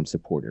like his own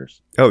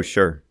supporters. Oh,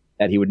 sure.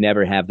 That he would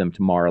never have them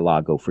to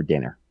Mar-a-Lago for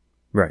dinner.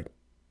 Right.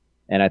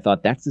 And I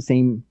thought that's the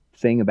same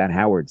thing about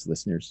Howard's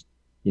listeners.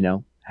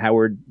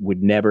 Howard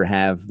would never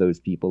have those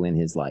people in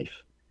his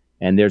life.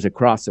 And there's a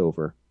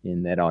crossover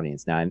in that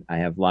audience. Now, I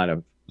have a lot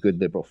of good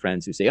liberal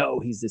friends who say, oh,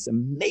 he's this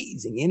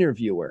amazing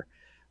interviewer.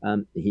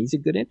 He's a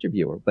good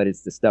interviewer, but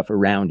it's the stuff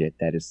around it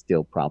that is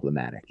still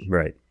problematic.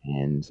 Right.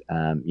 And,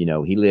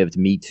 he lived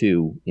Me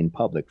Too in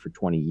public for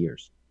 20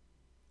 years.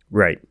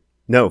 Right.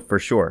 No, for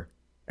sure.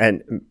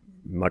 And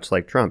much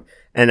like Trump.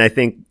 And I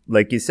think,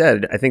 like you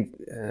said,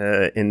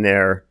 in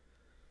their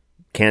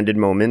candid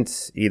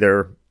moments,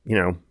 either,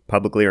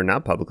 publicly or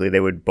not publicly,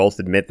 they would both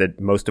admit that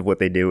most of what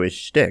they do is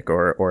shtick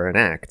or an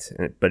act.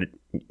 But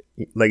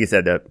like you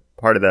said,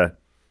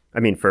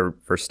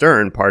 for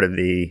Stern, part of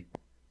the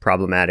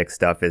problematic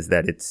stuff is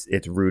that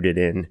it's rooted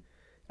in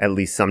at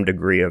least some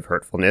degree of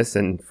hurtfulness.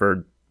 And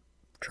for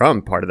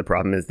Trump, part of the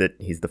problem is that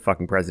he's the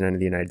fucking president of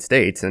the United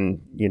States.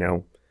 And,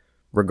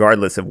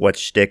 regardless of what's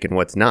shtick and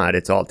what's not,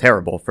 it's all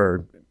terrible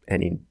for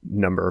any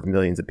number of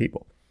millions of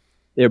people.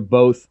 They're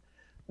both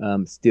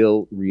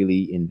still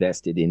really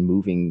invested in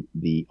moving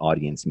the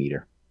audience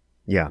meter.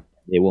 Yeah.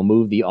 They will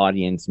move the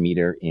audience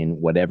meter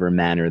in whatever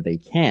manner they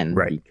can,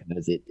 right,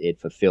 because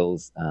it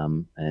fulfills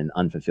an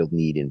unfulfilled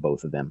need in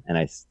both of them. And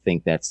I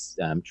think that's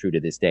true to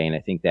this day. And I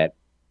think that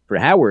for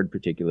Howard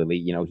particularly,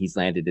 he's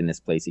landed in this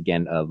place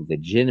again of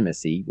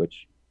legitimacy,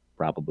 which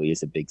probably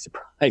is a big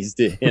surprise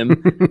to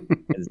him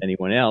as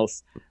anyone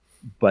else.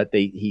 But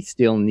he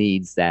still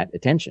needs that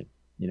attention.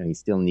 He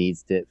still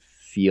needs to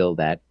feel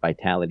that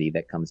vitality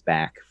that comes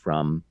back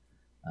from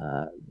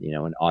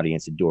an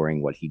audience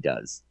adoring what he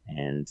does.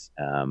 And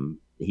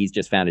he's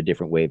just found a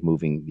different way of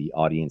moving the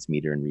audience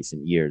meter in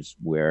recent years,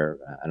 where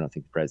I don't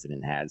think the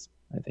president has.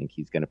 I think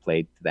he's going to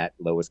play to that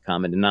lowest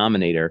common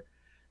denominator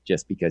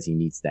just because he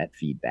needs that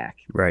feedback.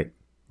 Right.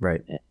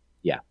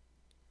 Yeah.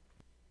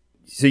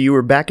 So you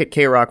were back at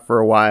K-Rock for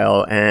a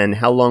while, and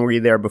how long were you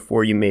there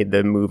before you made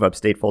the move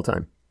upstate full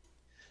time?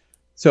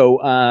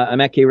 So I'm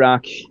at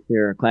K-Rock.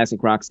 They're a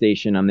classic rock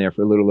station. I'm there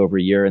for a little over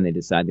a year, and they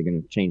decide they're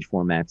going to change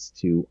formats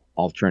to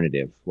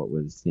alternative, what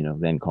was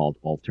then called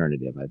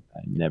alternative.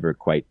 I never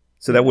quite.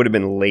 So that would have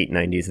been late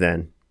 90s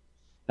then.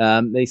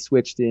 They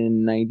switched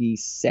in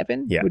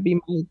 97. Yeah. Would be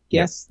my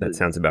guess. Yeah, that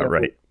sounds about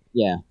right.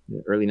 Yeah,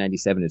 early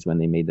 97 is when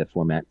they made the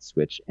format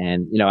switch.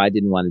 And, I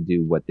didn't want to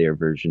do what their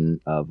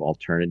version of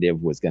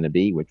alternative was going to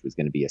be, which was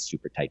going to be a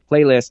super tight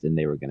playlist, and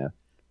they were going to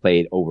play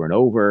it over and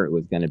over. It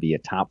was going to be a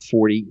top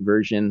 40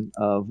 version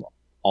of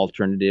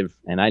alternative.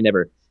 And I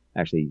never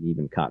actually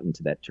even caught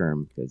into that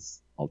term,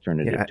 because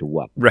alternative to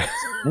what? Right.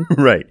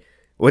 Right.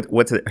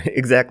 What's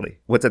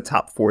a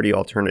top 40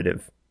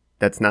 alternative?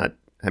 That's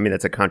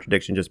a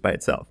contradiction just by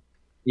itself.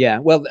 Yeah,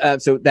 well,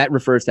 so that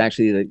refers to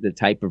actually the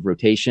type of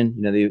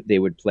rotation. They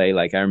would play,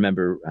 like, I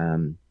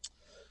remember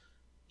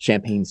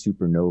Champagne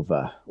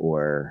Supernova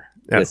or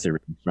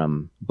Glycerin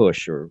from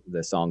Bush, or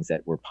the songs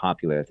that were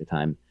popular at the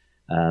time.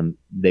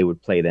 They would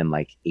play them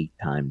like 8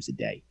 times a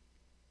day.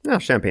 Oh,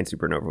 Champagne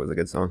Supernova was a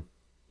good song.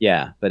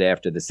 Yeah, but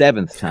after the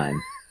 7th time,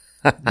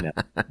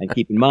 and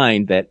keep in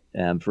mind that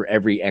for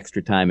every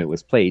extra time it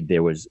was played,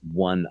 there was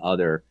one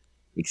other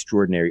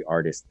extraordinary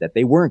artist that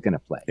they weren't going to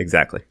play.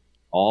 Exactly.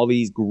 All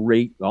this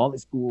great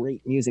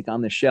music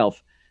on the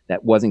shelf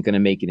that wasn't going to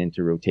make it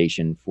into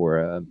rotation for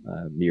a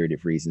myriad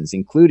of reasons,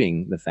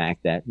 including the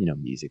fact that,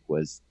 music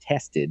was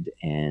tested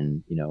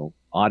and,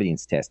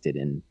 audience tested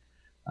and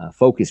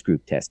focus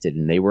group tested,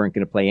 and they weren't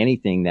going to play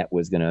anything that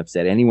was going to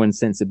upset anyone's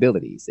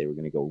sensibilities. They were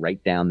going to go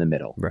right down the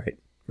middle. Right.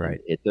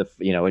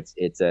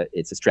 It's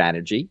a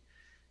strategy,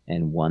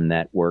 and one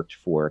that worked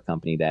for a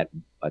company that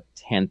a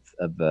 10th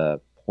of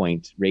a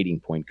rating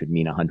point could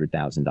mean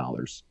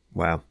 $100,000.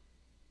 Wow.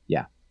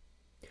 Yeah.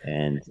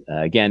 And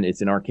again,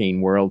 it's an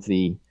arcane world.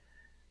 The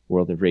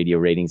world of radio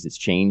ratings has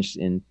changed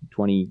in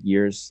 20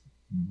 years,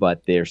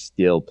 but they're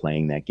still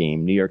playing that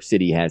game. New York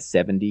City has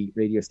 70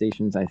 radio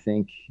stations, I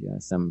think,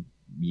 some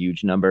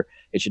huge number.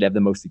 It should have the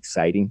most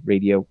exciting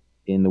radio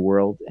in the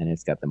world, and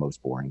it's got the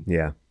most boring.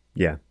 Yeah.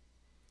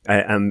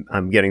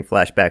 I'm getting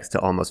flashbacks to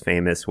Almost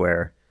Famous,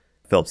 where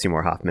Philip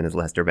Seymour Hoffman as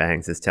Lester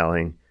Bangs is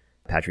telling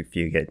Patrick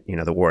Fugit,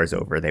 the war is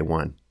over, they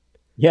won.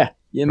 Yeah,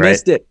 you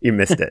missed it. You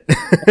missed it.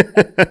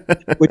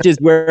 Which is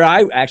where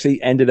I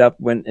actually ended up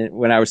when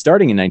I was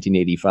starting in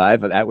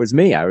 1985. That was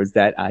me. I was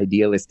that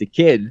idealistic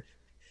kid.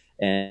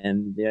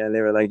 And yeah, they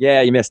were like,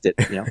 yeah, you missed it,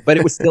 but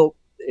it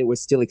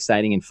was still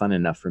exciting and fun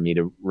enough for me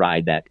to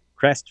ride that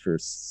crest for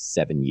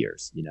 7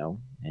 years,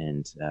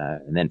 and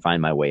then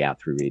find my way out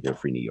through Radio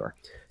Free New York.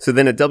 So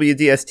then at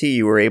WDST,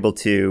 you were able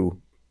to,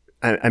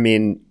 I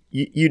mean,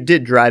 you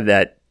did drive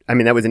that. I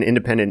mean, that was an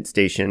independent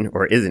station,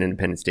 or is an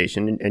independent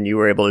station, and you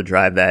were able to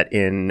drive that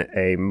in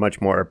a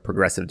much more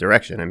progressive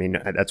direction. I mean,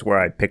 that's where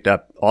I picked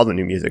up all the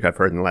new music I've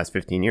heard in the last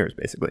 15 years,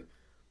 basically.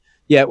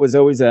 Yeah, it was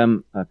always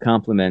a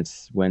compliment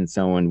when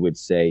someone would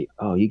say,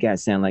 "Oh, you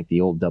guys sound like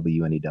the old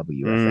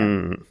WNEW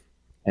FM,"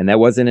 and that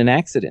wasn't an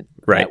accident.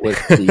 Right.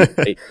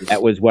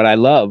 That was what I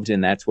loved,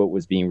 and that's what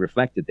was being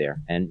reflected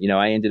there. And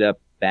I ended up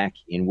back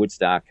in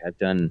Woodstock.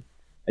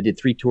 I did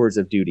 3 tours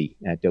of duty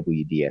at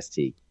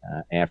WDST.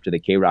 After the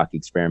K-Rock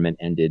experiment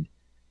ended,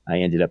 I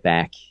ended up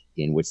back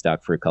in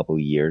Woodstock for a couple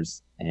of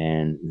years,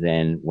 and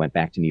then went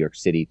back to New York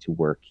City to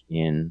work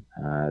in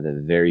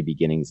the very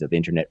beginnings of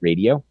internet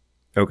radio.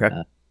 Okay.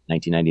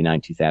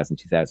 1999, 2000,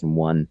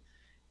 2001.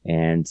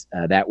 And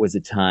that was a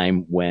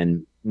time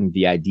when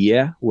the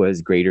idea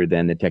was greater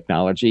than the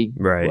technology.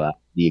 Right.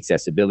 The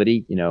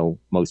accessibility,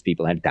 most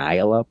people had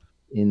dial-up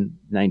in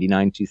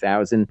 99,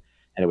 2000,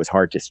 and it was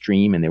hard to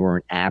stream, and there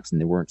weren't apps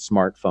and there weren't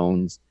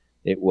smartphones.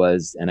 It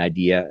was an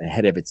idea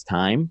ahead of its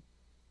time,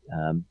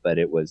 but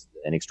it was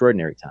an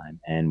extraordinary time.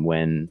 And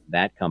when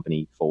that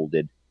company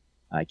folded,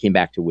 I came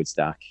back to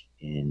Woodstock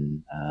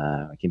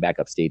I came back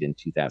upstate in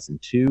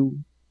 2002.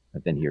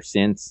 I've been here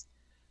since.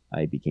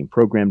 I became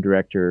program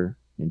director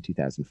in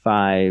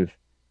 2005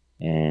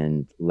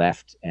 and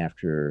left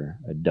after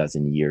a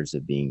dozen years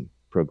of being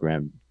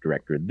program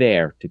director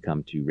there to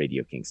come to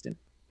Radio Kingston.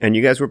 And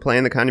you guys were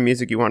playing the kind of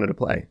music you wanted to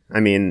play. I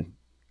mean,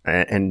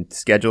 and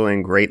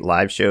scheduling great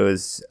live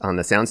shows on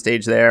the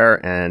soundstage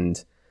there.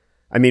 And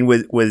I mean,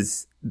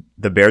 was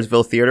the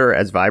Bearsville Theater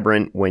as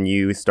vibrant when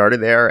you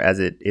started there as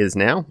it is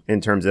now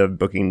in terms of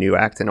booking new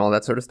acts and all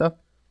that sort of stuff?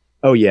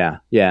 Oh, yeah.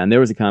 Yeah. And there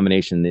was a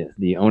combination.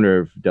 The owner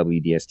of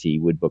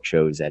WDST would book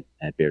shows at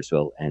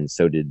Bearsville, and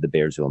so did the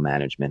Bearsville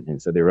management. And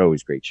so there were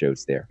always great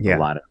shows there. Yeah. A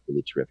lot of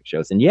really terrific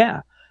shows. And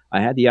yeah, I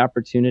had the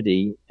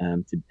opportunity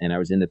and I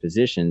was in the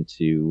position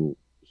to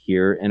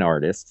hear an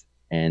artist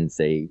and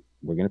say,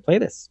 we're going to play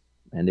this.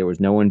 And there was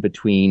no one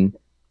between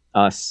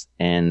us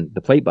and the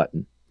play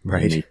button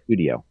Right. in the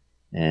studio.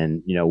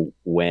 And,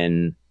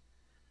 when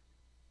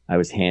I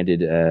was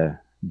handed a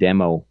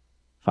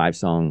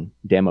 5-song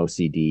demo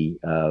CD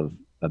of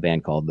a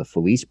band called the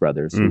Felice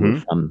Brothers, who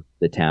were from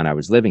the town I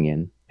was living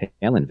in,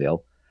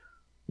 Palinville.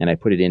 And I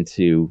put it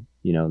into,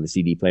 the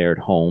CD player at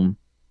home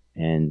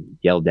and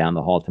yelled down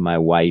the hall to my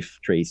wife,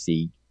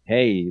 Tracy,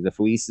 hey, the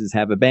Felices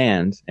have a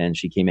band. And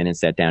she came in and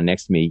sat down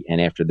next to me. And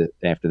after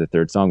the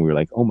third song, we were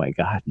like, oh my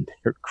God,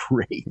 they're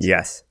great.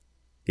 Yes.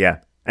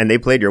 Yeah. And they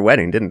played your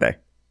wedding, didn't they?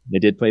 They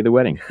did play the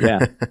wedding.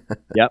 Yeah.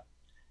 Yep.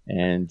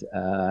 And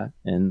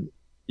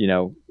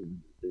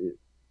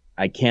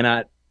I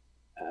cannot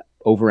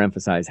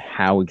overemphasize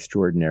how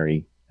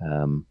extraordinary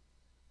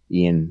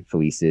Ian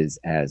Felice is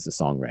as a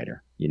songwriter.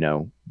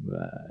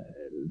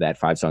 That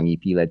 5-song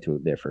EP led to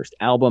their first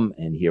album,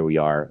 and here we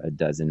are a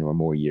dozen or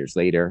more years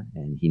later,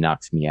 and he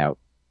knocks me out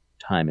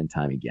time and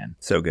time again.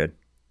 So good.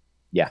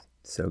 Yeah.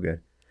 So good.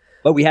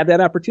 But we had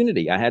that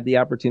opportunity. I had the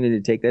opportunity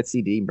to take that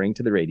CD, bring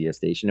to the radio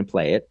station and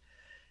play it.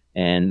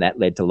 And that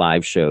led to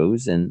live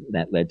shows, and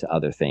that led to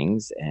other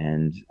things.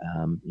 And,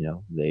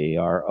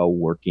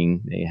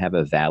 they have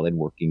a valid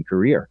working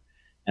career.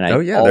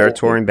 And they're a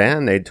touring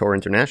band. They tour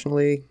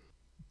internationally.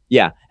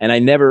 Yeah. And I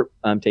never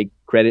take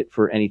credit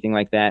for anything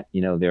like that.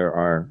 There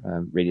are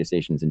radio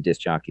stations and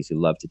disc jockeys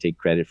who love to take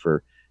credit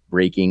for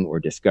breaking or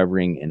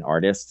discovering an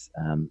artist.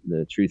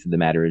 The truth of the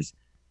matter is,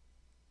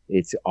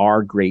 it's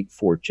our great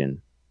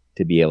fortune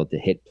to be able to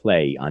hit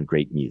play on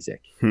great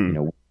music.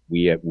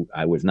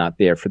 I was not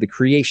there for the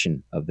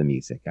creation of the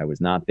music. I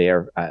was not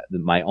there.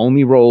 My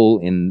only role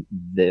in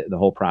the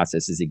whole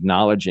process is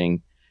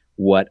acknowledging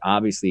what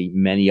obviously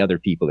many other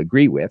people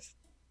agree with,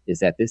 is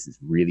that this is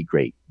really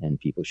great and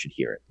people should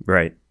hear it.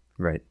 Right,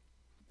 right.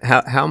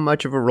 How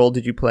much of a role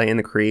did you play in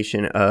the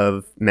creation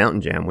of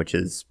Mountain Jam, which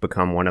has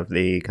become one of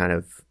the kind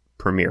of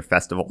premier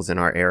festivals in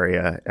our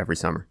area every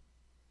summer?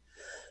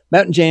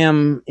 Mountain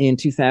Jam in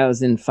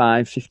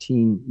 2005,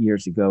 15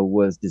 years ago,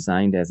 was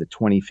designed as a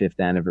 25th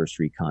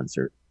anniversary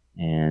concert.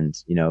 And,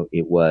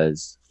 it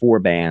was 4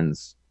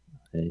 bands,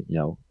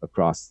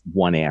 across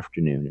one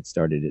afternoon. It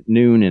started at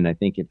noon, and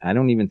I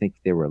don't even think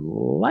there were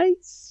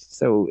lights,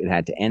 so it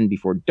had to end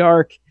before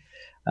dark.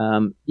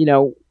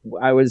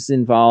 I was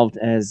involved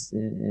as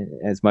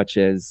much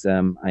as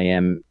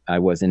I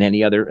was in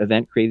any other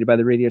event created by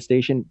the radio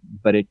station,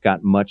 but it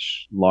got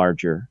much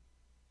larger,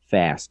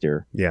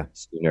 faster,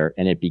 sooner,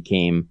 and it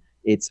became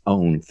its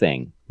own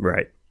thing.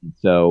 Right.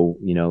 So,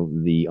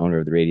 the owner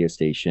of the radio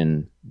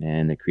station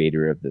and the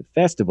creator of the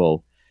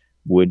festival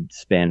would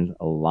spend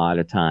a lot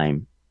of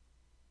time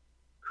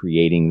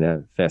creating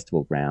the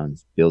festival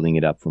grounds, building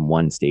it up from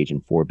 1 stage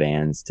and 4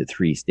 bands to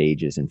 3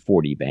 stages and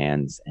 40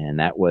 bands. And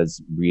that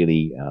was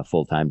really a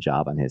full-time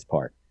job on his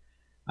part.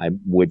 I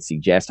would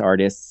suggest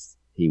artists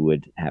He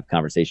would have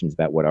conversations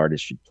about what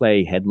artists should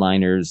play,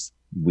 headliners.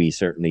 We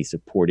certainly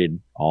supported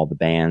all the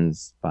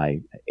bands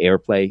by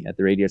airplay at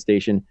the radio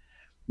station,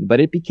 but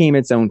it became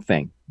its own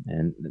thing.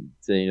 And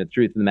so, the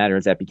truth of the matter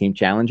is that became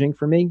challenging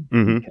for me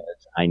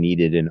because I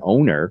needed an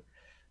owner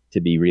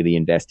to be really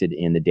invested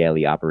in the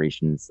daily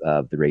operations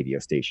of the radio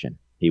station.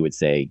 He would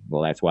say,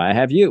 well, that's why I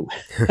have you.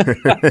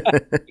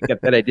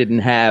 Except that I didn't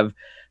have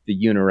the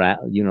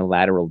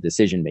unilateral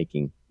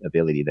decision-making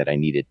ability that I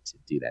needed to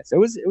do that.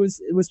 So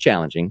it was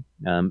challenging.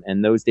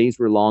 And those days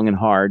were long and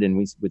hard, and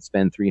we would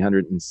spend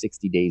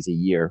 360 days a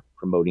year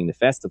promoting the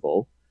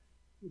festival,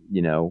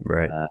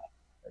 Right.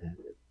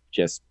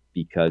 Just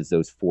because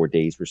those 4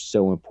 days were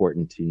so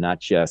important to not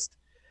just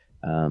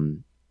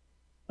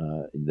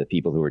the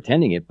people who were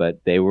attending it,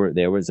 but there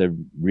was a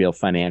real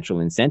financial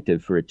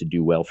incentive for it to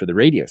do well for the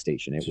radio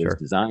station. It was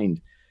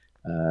designed,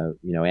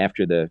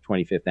 after the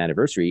 25th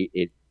anniversary,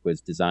 it was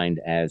designed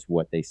as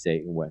what they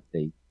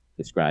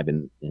describe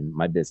in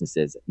my business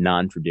as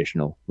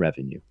non-traditional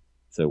revenue.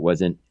 So it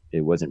wasn't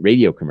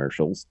radio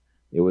commercials.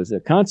 It was a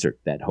concert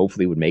that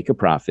hopefully would make a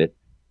profit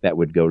that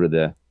would go to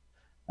the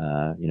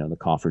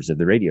coffers of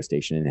the radio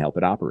station and help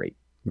it operate.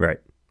 Right.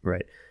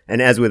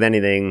 And as with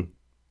anything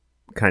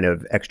kind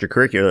of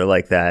extracurricular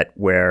like that,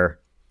 where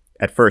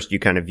at first you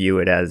kind of view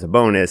it as a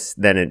bonus,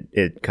 then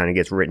it kind of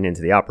gets written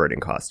into the operating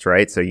costs,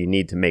 right? So you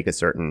need to make a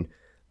certain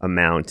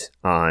amount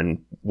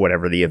on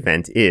whatever the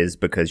event is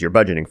because you're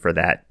budgeting for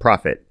that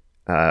profit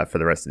for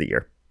the rest of the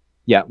year.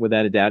 Yeah,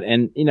 without a doubt.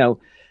 And,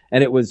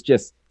 and it was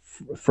just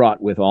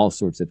fraught with all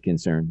sorts of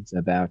concerns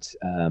about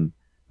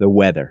the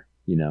weather,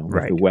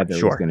 right. The weather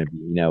was going to be,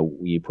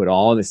 you put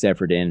all this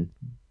effort in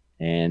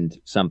and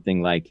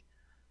something like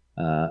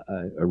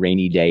a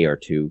rainy day or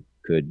two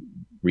could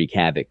wreak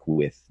havoc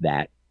with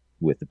the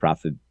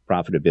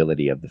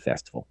profitability of the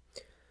festival.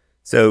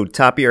 So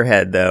top of your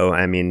head, though,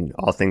 I mean,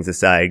 all things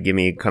aside, give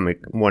me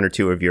one or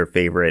two of your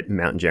favorite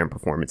Mountain Jam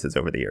performances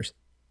over the years.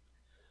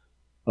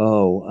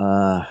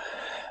 I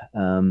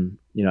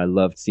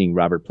loved seeing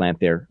Robert Plant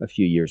there a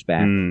few years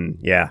back.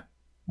 Yeah.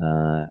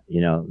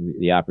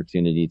 The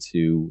opportunity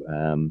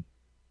to,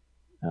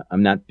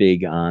 I'm not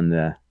big on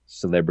the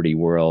celebrity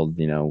world,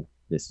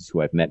 this is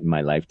who I've met in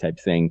my life type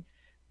thing,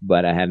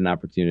 but I had an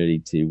opportunity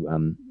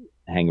to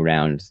hang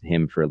around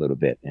him for a little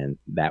bit, and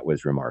that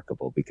was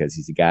remarkable because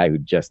he's a guy who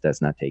just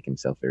does not take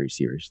himself very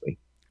seriously.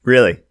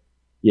 Really?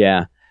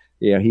 Yeah.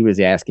 He was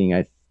asking,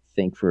 I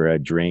think, for a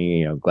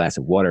drink, a glass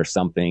of water or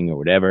something or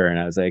whatever, and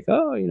I was like,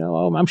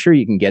 I'm sure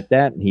you can get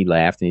that. And he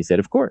laughed and he said,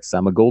 of course,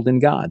 I'm a golden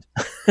god.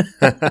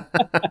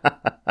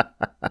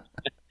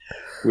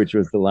 Which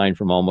was the line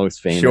from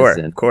Almost Famous. Sure,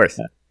 and, of course.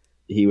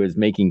 He was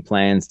making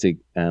plans to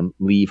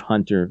leave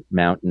Hunter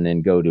Mountain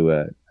and go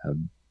to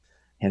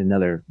had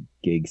another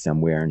gig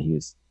somewhere, and he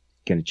was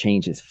going to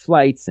change his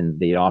flights, and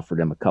they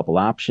offered him a couple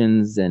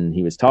options, and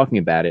he was talking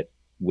about it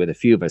with a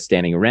few of us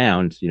standing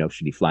around,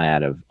 should he fly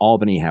out of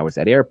Albany? How was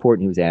that airport?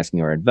 And he was asking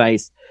our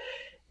advice,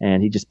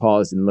 and he just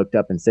paused and looked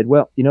up and said,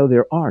 well,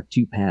 there are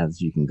two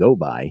paths you can go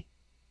by.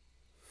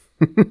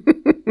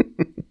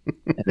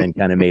 And then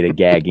kind of made a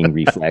gagging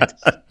reflex.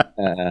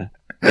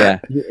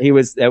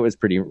 That was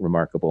pretty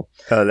remarkable.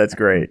 Oh, that's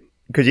great.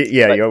 Because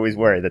you always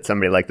worry that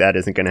somebody like that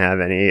isn't going to have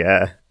any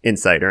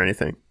insight or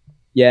anything.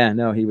 Yeah,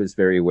 no, he was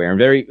very aware and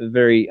very,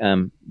 very,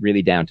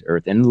 really down to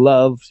earth, and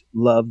loved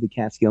the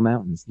Catskill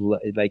Mountains.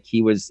 Like,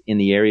 he was in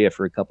the area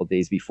for a couple of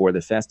days before the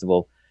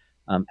festival,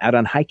 out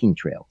on hiking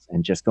trails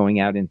and just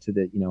going out into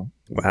the,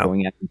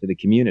 going out into the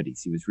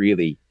communities. He was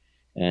really,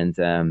 and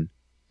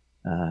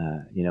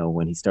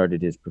when he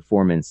started his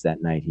performance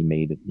that night, he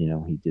made,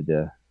 he did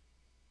the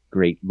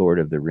great Lord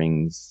of the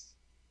Rings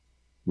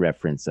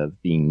reference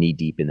of being knee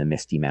deep in the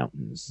misty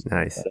mountains.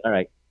 Nice. But, all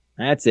right,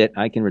 that's it.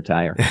 I can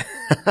retire.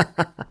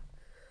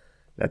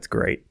 That's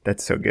great.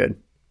 That's so good.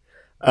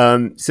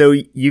 So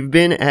you've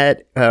been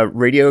at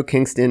Radio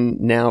Kingston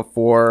now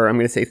for, I'm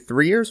going to say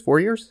 3 years, 4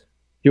 years?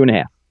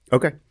 2.5.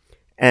 Okay.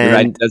 And you're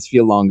right, it does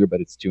feel longer, but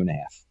it's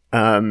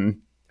 2.5.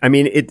 I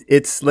mean,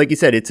 it's like you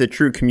said, it's a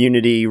true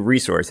community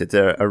resource. It's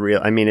a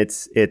real, I mean,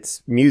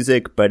 it's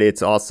music, but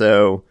it's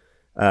also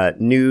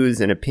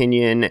news and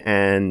opinion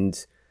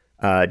and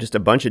just a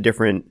bunch of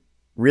different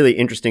really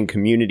interesting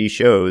community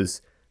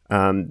shows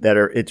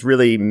it's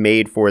really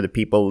made for the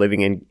people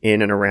living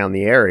in and around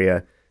the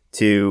area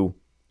to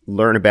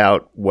learn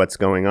about what's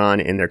going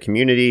on in their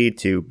community,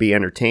 to be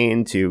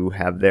entertained, to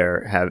have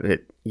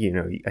it,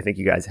 I think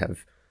you guys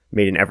have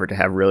made an effort to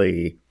have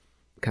really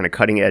kind of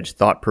cutting edge,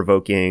 thought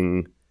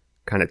provoking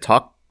kind of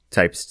talk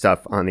type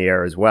stuff on the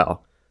air as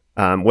well.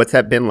 What's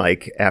that been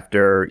like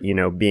after,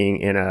 being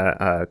in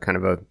a kind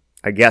of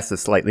a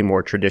slightly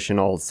more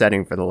traditional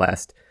setting for the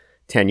last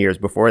 10 years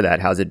before that?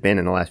 How's it been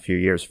in the last few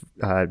years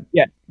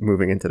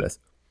moving into this?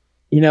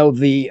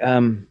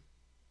 The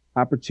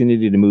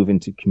opportunity to move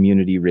into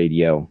community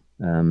radio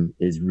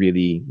is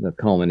really the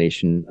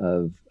culmination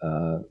of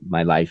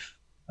my life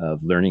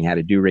of learning how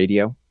to do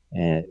radio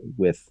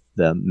with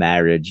the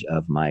marriage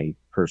of my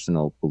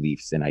personal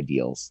beliefs and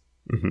ideals.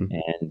 Mm-hmm.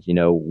 And,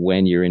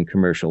 when you're in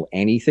commercial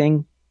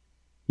anything,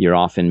 you're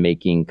often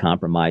making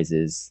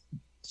compromises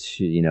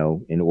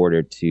to, in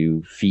order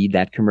to feed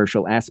that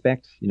commercial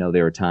aspect.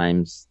 There were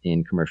times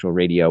in commercial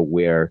radio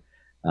where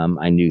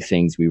I knew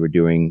things we were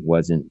doing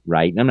wasn't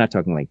right. And I'm not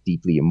talking like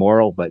deeply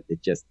immoral, but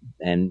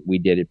and we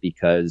did it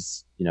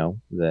because,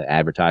 the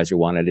advertiser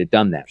wanted it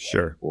done that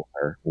way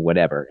or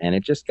whatever. And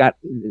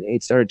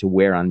it started to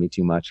wear on me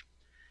too much.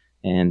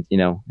 And,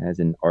 as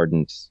an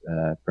ardent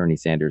Bernie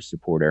Sanders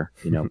supporter,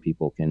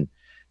 people can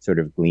sort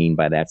of glean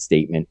by that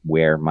statement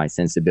where my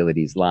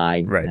sensibilities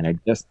lie. Right. And I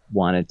just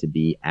wanted to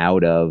be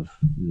out of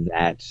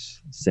that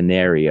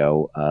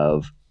scenario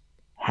of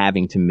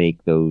having to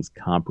make those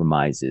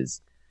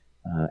compromises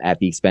at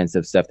the expense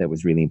of stuff that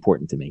was really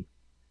important to me.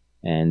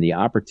 And the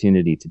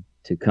opportunity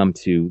to come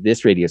to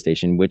this radio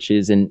station, which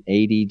is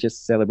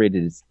just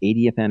celebrated its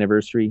 80th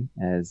anniversary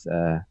as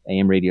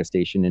AM radio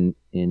station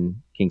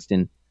in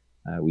Kingston.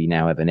 We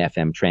now have an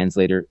FM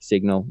translator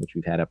signal, which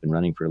we've had up and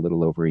running for a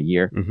little over a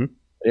year. Mm-hmm.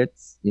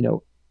 It's,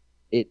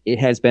 it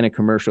has been it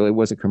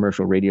was a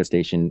commercial radio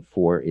station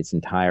for its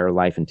entire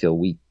life until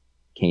we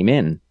came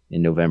in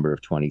November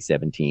of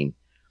 2017.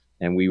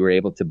 And we were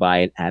able to buy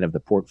it out of the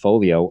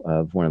portfolio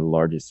of one of the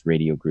largest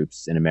radio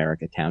groups in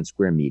America, Town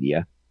Square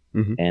Media.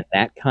 Mm-hmm. And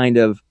that kind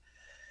of,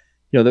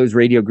 those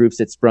radio groups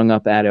that sprung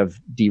up out of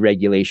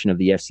deregulation of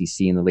the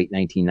FCC in the late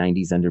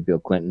 1990s under Bill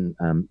Clinton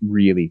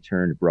really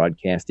turned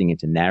broadcasting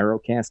into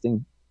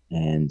narrowcasting.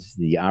 And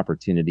the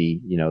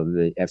opportunity,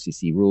 the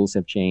FCC rules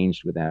have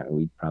changed.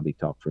 We'd probably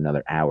talk for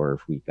another hour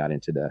if we got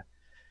into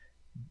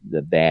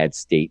the bad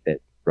state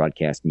that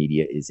broadcast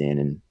media is in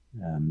and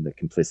the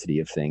complicity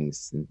of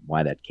things and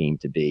why that came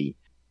to be.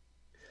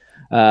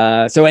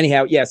 So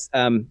anyhow, yes,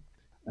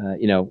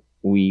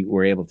 we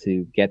were able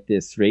to get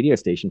this radio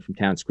station from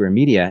Town Square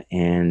Media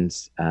and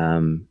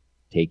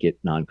take it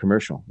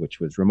non-commercial, which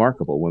was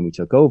remarkable. When we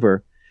took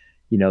over,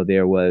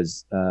 there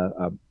was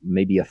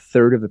maybe a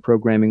third of the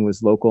programming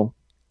was local,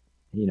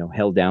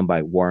 held down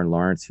by Warren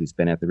Lawrence, who's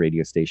been at the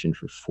radio station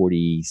for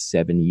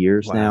 47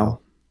 years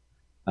now.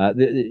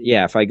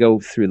 If I go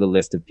through the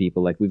list of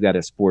people, like we've got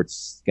a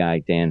sports guy,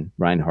 Dan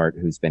Reinhardt,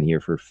 who's been here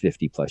for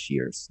 50 plus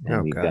years.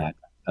 And we've got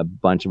a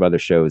bunch of other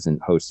shows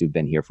and hosts who've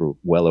been here for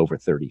well over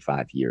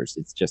 35 years.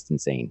 It's just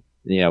insane.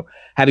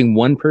 Having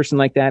one person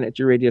like that at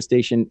your radio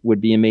station would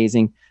be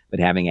amazing, but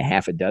having a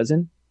half a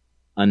dozen,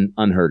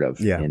 unheard of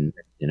in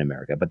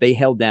America. But they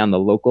held down the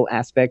local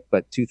aspect,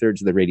 but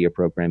 2/3 of the radio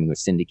programming was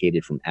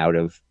syndicated from out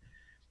of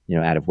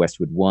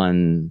Westwood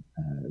One,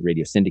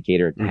 radio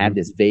syndicator. It had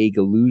this vague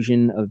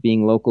illusion of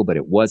being local, but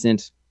it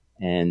wasn't.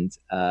 And,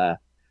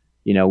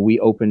 we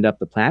opened up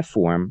the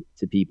platform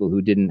to people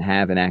who didn't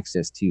have an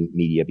access to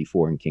media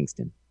before in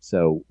Kingston.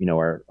 So,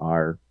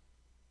 our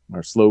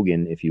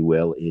slogan, if you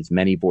will, is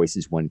many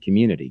voices, one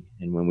community.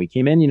 And when we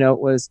came in, it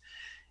was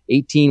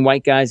 18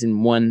 white guys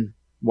and one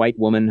white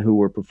woman who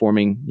were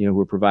performing, who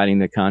were providing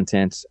the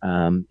content.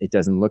 It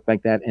doesn't look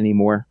like that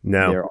anymore.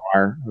 No. There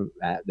are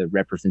the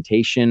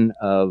representation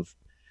of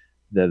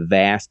the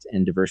vast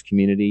and diverse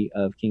community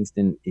of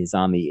Kingston is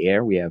on the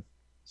air. We have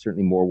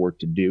certainly more work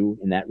to do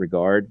in that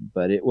regard,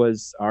 but it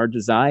was our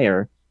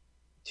desire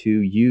to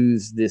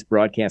use this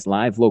broadcast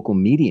live local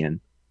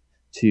medium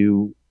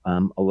to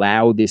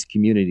allow this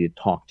community to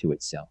talk to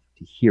itself,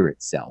 to hear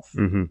itself,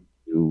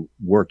 to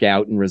work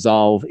out and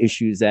resolve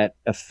issues that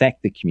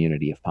affect the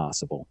community if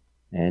possible.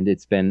 And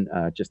it's been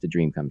just a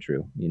dream come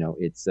true.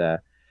 It's a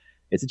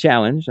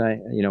challenge.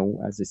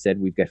 As I said,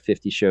 we've got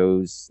 50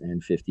 shows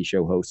and 50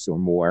 show hosts or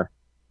more.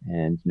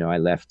 And, I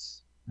left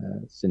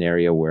a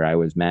scenario where I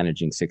was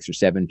managing 6 or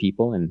 7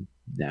 people, and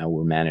now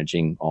we're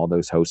managing all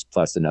those hosts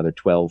plus another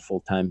 12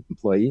 full-time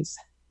employees.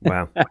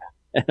 Wow.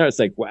 And I was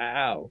like,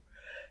 wow.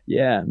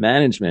 Yeah,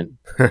 management.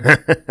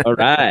 All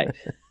right.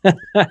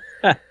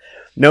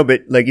 No,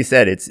 but like you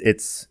said,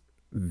 it's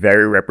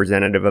very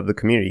representative of the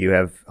community. You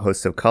have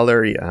hosts of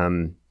color,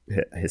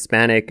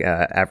 Hispanic,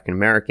 African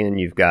American.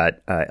 You've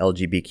got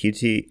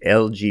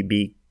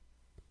LGBTQ.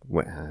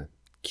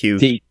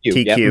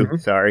 TQ.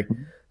 Sorry,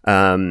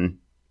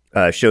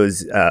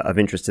 shows of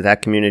interest to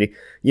that community.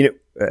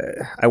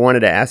 I wanted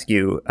to ask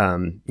you.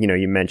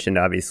 You mentioned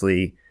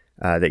obviously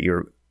that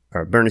you're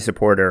a Bernie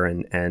supporter,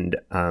 and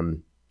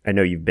I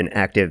know you've been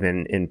active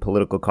in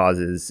political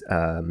causes,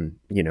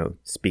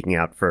 speaking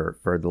out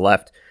for the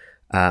left.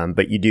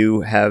 But you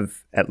do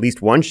have at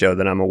least one show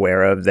that I'm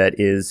aware of that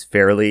is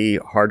fairly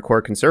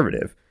hardcore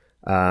conservative.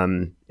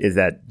 Is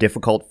that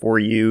difficult for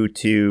you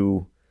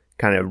to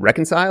kind of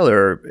reconcile,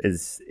 or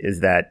is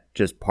that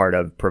just part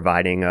of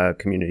providing a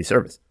community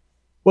service?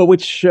 Well,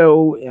 which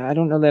show? I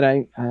don't know that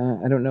I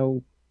don't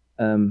know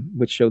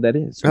which show that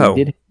is.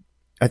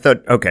 I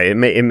thought, okay, it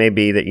may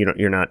be that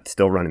you're not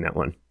still running that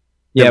one.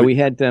 Yeah, we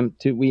had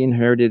we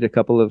inherited a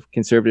couple of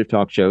conservative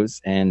talk shows,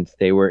 and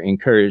they were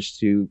encouraged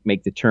to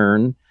make the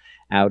turn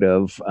out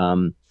of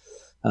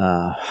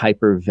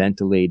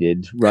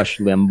hyperventilated Rush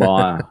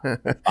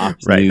Limbaugh,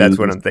 Fox right? News That's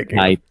what I'm thinking.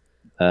 Type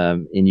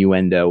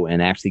innuendo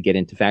and actually get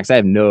into facts. I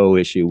have no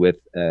issue with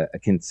a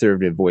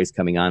conservative voice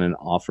coming on and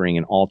offering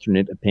an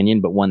alternate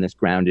opinion, but one that's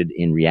grounded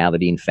in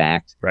reality and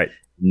fact, Right.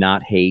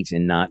 not hate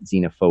and not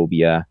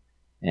xenophobia.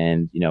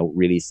 And,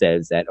 really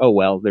says that, oh,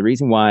 well, the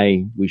reason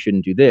why we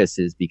shouldn't do this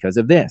is because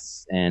of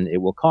this, and it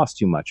will cost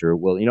too much, or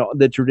will,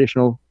 the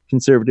traditional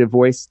conservative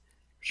voice.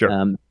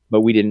 Sure.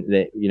 But we didn't,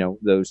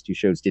 those two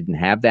shows didn't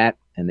have that,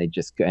 and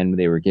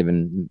they were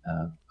given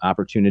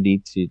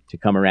opportunity to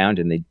come around,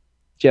 and they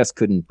just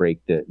couldn't break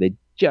the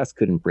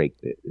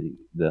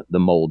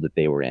mold that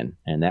they were in.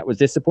 And that was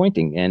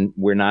disappointing. And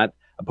we're not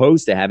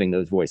opposed to having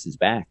those voices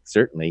back,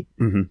 certainly,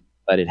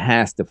 but it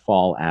has to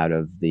fall out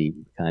of the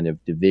kind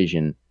of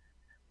division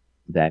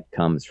that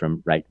comes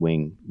from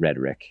right-wing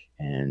rhetoric.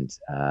 And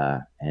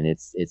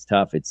it's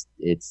tough. It's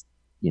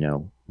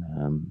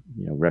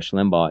Rush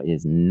Limbaugh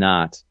is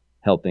not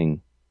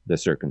helping the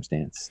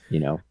circumstance,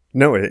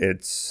 No,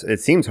 it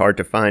seems hard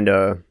to find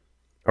a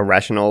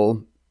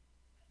rational,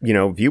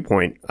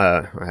 viewpoint.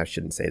 I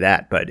shouldn't say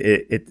that, but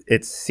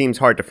it seems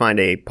hard to find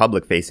a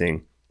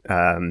public-facing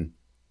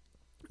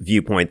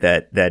viewpoint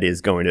that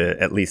is going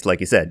to, at least, like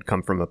you said,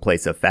 come from a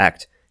place of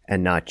fact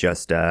and not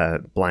just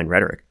blind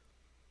rhetoric.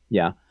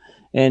 Yeah.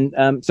 And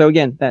so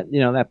again,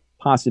 that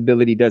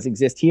possibility does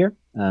exist here.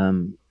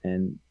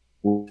 And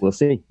we'll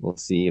see. We'll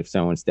see if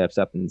someone steps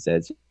up and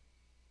says,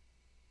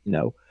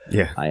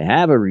 I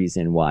have a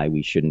reason why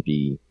we shouldn't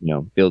be,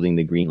 building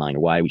the Green Line, or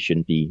why we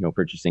shouldn't be,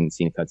 purchasing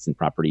scenic Hudson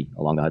property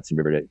along the Hudson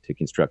River to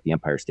construct the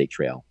Empire State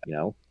Trail.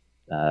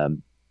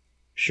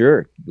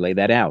 Sure, lay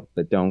that out,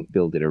 but don't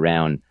build it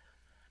around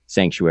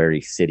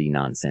sanctuary city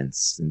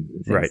nonsense and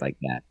things like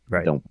that.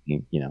 Right. Don't,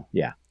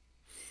 yeah.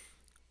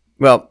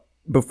 Well,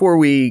 before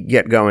we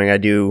get going, I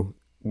do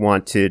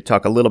want to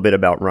talk a little bit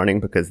about running,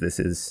 because this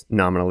is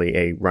nominally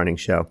a running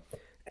show.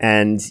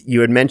 And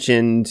you had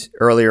mentioned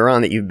earlier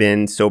on that you've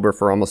been sober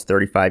for almost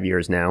 35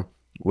 years now,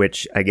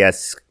 which I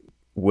guess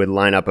would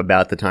line up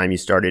about the time you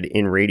started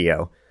in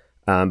radio.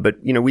 But,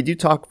 we do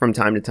talk from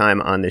time to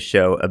time on this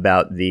show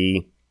about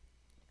the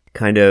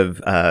kind of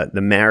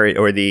the marriage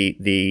or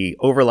the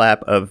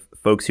overlap of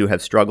folks who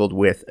have struggled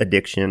with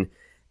addiction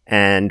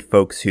and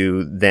folks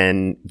who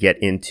then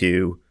get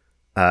into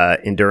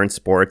endurance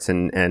sports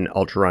and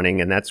ultra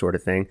running and that sort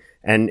of thing.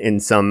 And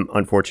in some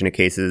unfortunate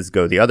cases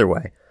go the other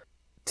way.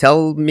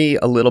 Tell me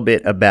a little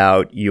bit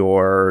about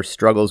your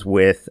struggles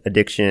with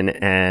addiction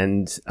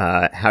and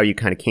how you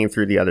kind of came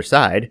through the other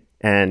side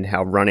and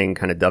how running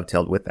kind of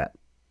dovetailed with that.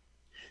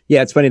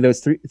 Yeah, it's funny.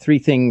 Those three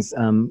things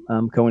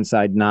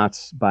coincide not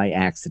by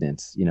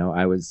accident.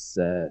 I was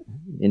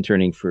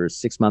interning for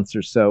 6 months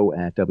or so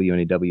at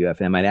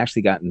WNAW-FM. I'd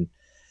actually gotten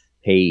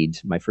paid.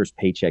 My first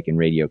paycheck in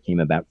radio came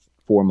about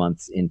 4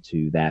 months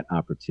into that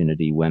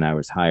opportunity, when I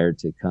was hired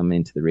to come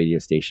into the radio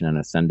station on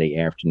a Sunday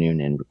afternoon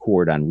and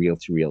record on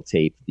reel-to-reel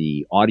tape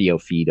the audio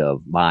feed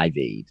of Live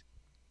Aid,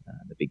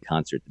 the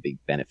big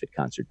benefit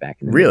concert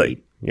back in the Really?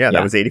 day. Yeah,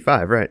 that was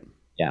 85, right?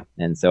 Yeah.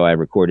 And so I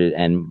recorded,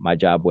 and my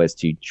job was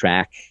to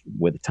track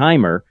with a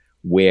timer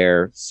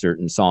where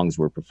certain songs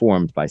were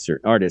performed by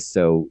certain artists.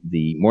 So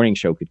the morning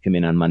show could come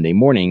in on Monday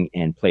morning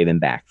and play them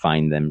back,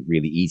 find them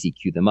really easy,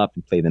 cue them up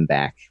and play them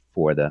back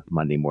for the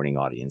Monday morning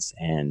audience.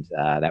 And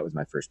that was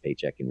my first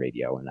paycheck in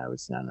radio. And I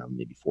was, I don't know,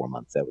 maybe 4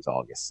 months. That was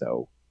August.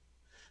 So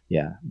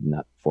yeah,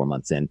 not 4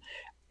 months in.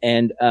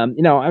 And, I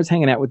was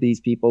hanging out with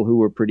these people who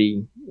were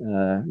pretty,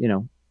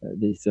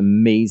 this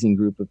amazing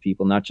group of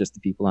people, not just the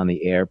people on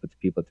the air, but the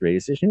people at the radio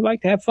station who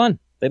like to have fun.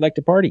 They like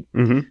to party.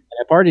 Mm-hmm. And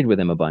I partied with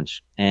them a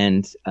bunch.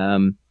 And,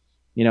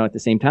 at the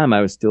same time,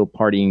 I was still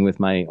partying with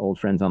my old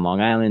friends on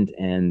Long Island.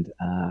 And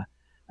I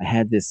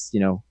had this,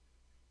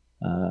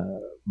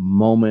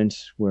 moment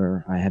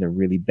where I had a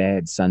really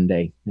bad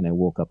Sunday, and I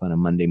woke up on a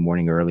Monday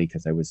morning early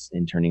because I was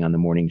interning on the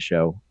morning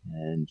show.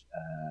 And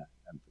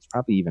I was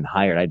probably even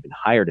hired. I'd been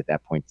hired at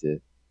that point to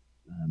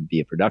be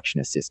a production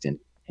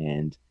assistant.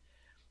 And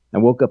I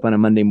woke up on a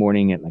Monday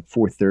morning at like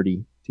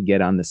 4:30 to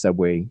get on the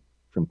subway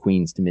from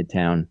Queens to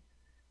Midtown.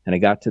 And I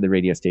got to the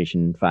radio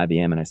station at 5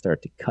 a.m. and I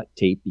started to cut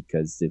tape,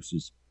 because this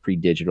was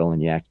pre-digital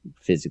and you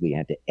physically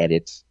had to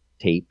edit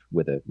tape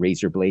with a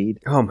razor blade.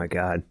 Oh my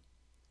God.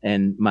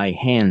 And my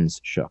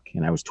hands shook,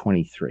 and I was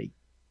 23.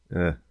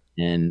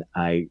 And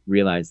I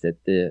realized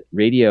that the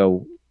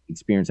radio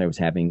experience I was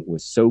having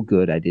was so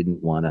good, I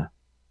didn't want to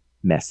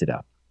mess it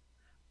up.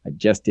 I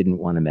just didn't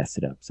want to mess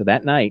it up. So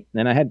that night,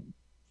 then I had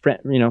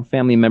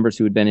family members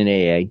who had been in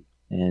AA,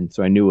 and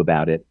so I knew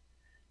about it.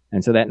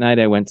 And so that night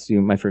I went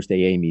to my first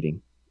AA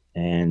meeting,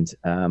 and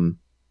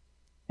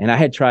I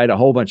had tried a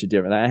whole bunch of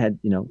different. I had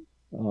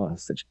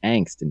such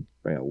angst and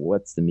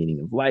what's the meaning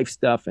of life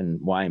stuff, and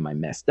why am I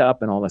messed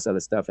up, and all this other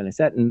stuff. And I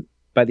sat, and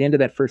by the end of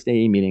that first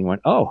AA meeting, I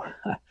went, oh,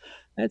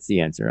 that's the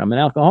answer. I'm an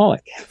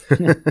alcoholic.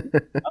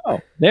 Oh,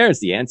 there's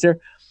the answer.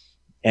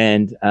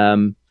 And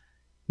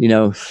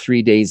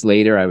 3 days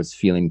later, I was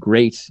feeling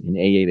great. In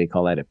AA, they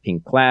call that a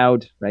pink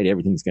cloud, right?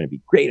 Everything's going to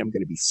be great. I'm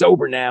going to be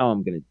sober now.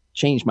 I'm going to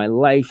change my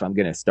life. I'm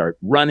going to start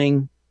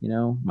running.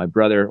 My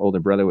older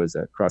brother was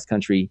a cross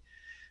country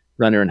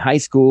runner in high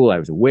school. I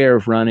was aware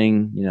of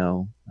running,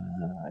 so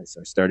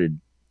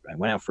I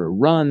went out for a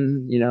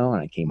run, and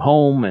I came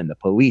home and the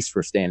police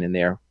were standing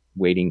there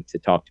waiting to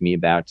talk to me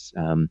about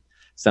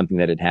something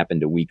that had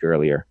happened a week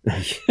earlier.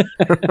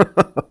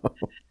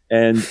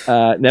 And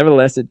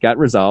nevertheless, it got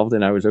resolved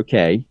and I was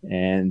okay.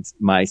 And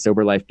my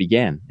sober life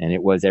began, and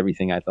it was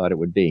everything I thought it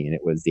would be. And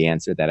it was the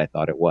answer that I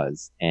thought it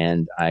was.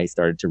 And I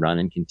started to run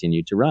and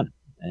continued to run.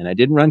 And I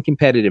didn't run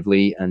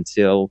competitively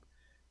until,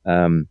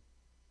 when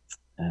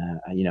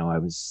I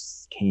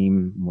was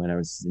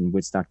in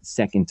Woodstock the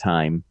second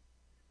time.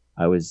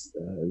 I was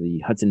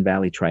the Hudson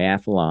Valley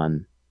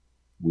Triathlon.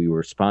 We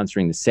were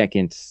sponsoring the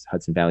second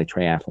Hudson Valley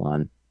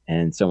Triathlon,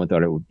 and someone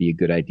thought it would be a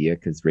good idea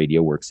because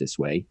radio works this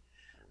way.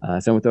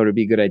 Someone thought it would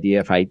be a good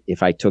idea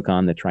if I took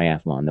on the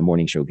triathlon. The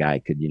morning show guy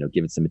could,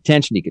 give it some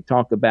attention. He could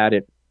talk about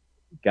it.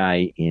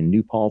 Guy in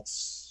New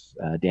Paltz,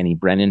 Danny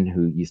Brennan,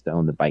 who used to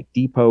own the Bike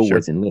Depot, Sure.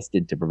 was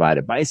enlisted to provide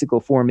a bicycle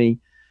for me.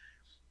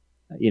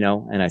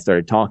 And I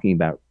started talking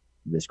about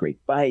this great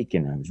bike,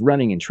 and I was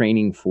running and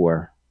training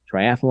for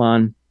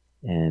triathlon,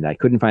 and I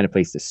couldn't find a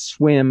place to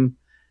swim.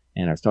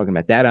 And I was talking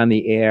about that on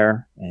the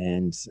air,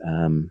 and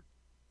a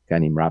guy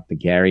named Rob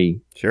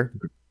Pagari, Sure.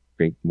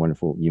 great,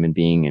 wonderful human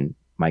being, and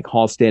Mike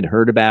Halstead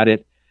heard about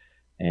it,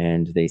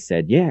 and they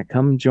said, yeah,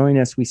 come join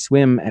us. We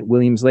swim at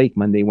Williams Lake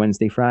Monday,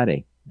 Wednesday,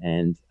 Friday.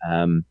 And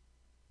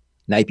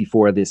night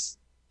before this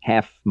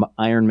half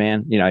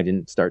Ironman, I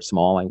didn't start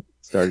small. I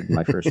started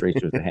my first race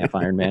was a half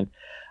Ironman.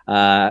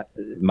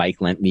 Mike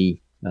lent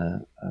me a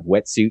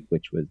wetsuit,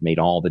 which made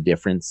all the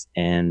difference.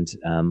 And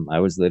I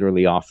was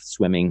literally off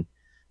swimming,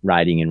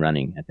 riding, and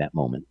running at that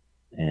moment.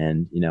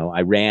 And,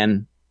 I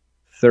ran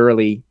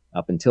thoroughly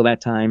up until that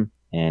time.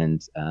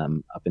 And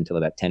up until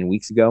about 10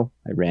 weeks ago,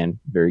 I ran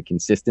very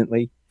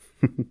consistently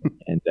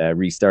and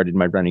restarted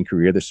my running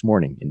career this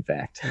morning, in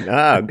fact.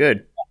 Oh,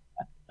 good.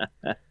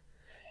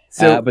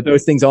 So, but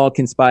those things all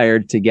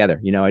conspired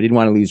together. I didn't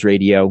want to lose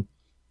radio.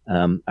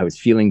 I was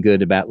feeling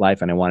good about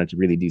life, and I wanted to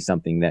really do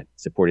something that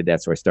supported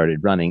that. So I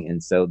started running.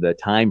 And so the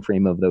time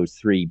frame of those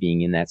three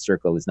being in that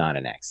circle is not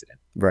an accident.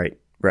 Right.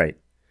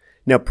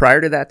 Now,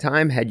 prior to that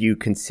time, had you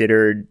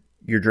considered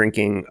your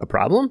drinking a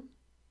problem,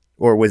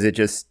 or was it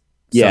just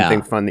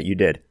something fun that you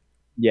did?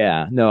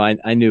 Yeah, no,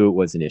 I knew it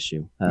was an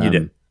issue. You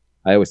did.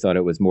 I always thought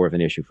it was more of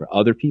an issue for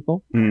other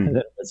people than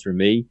it was for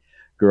me,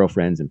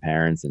 girlfriends and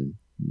parents and,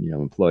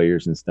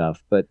 employers and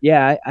stuff. But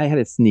yeah, I had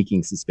a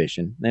sneaking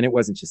suspicion, and it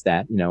wasn't just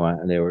that, there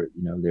were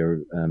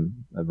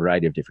a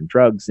variety of different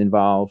drugs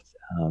involved.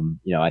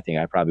 I think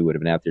I probably would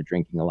have been out there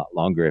drinking a lot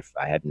longer if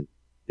I hadn't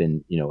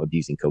been,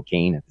 abusing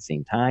cocaine at the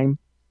same time.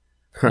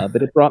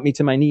 But it brought me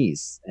to my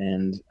knees,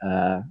 and,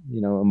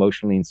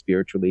 emotionally and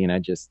spiritually. And I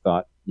just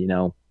thought,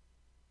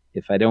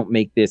 if I don't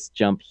make this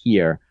jump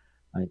here,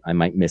 I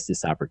might miss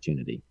this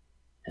opportunity.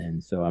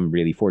 And so I'm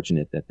really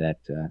fortunate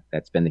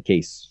that's been the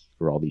case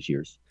for all these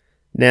years.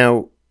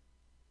 Now,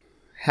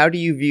 how do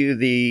you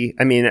view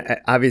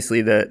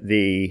obviously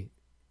the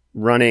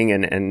running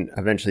and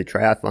eventually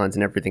triathlons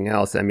and everything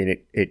else? I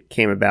mean, it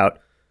came about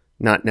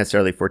not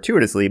necessarily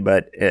fortuitously,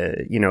 but,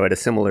 at a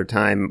similar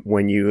time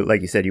when you,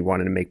 like you said, you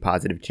wanted to make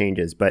positive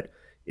changes. But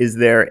is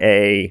there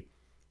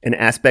an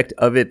aspect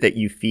of it that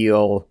you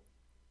feel,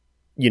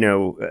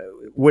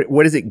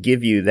 what does it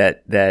give you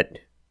that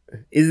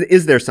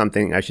is there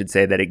something, I should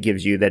say, that it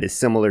gives you that is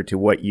similar to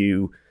what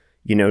you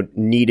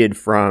needed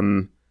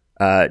from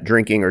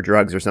drinking or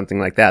drugs or something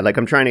like that? Like,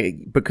 I'm trying to,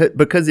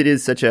 because it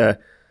is such a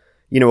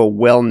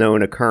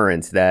well-known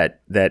occurrence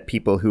that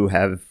people who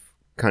have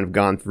kind of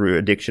gone through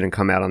addiction and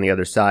come out on the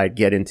other side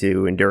get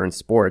into endurance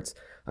sports.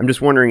 I'm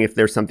just wondering if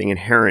there's something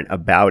inherent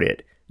about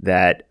it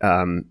that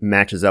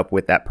matches up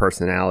with that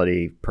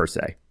personality per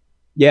se.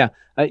 Yeah,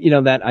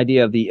 that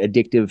idea of the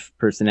addictive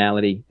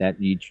personality that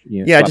you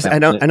yeah, I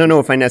don't know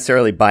if I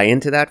necessarily buy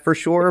into that for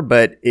sure,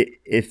 but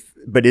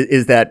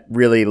is that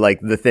really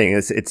like the thing?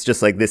 It's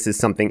just like this is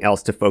something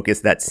else to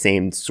focus that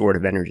same sort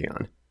of energy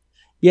on.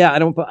 Yeah, I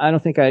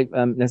don't think I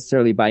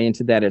necessarily buy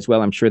into that as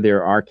well. I'm sure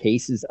there are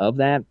cases of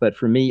that, but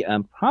for me,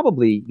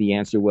 probably the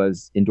answer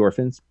was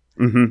endorphins.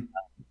 Mm-hmm.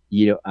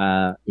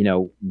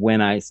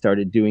 When I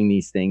started doing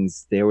these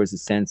things, there was a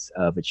sense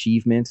of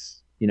achievement.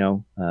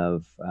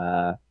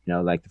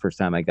 Like the first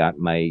time I got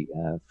my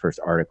first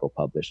article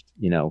published.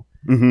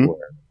 Mm-hmm. Or,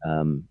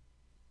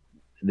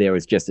 there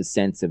was just a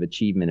sense of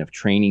achievement of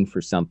training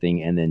for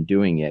something and then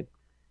doing it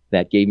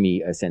that gave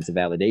me a sense of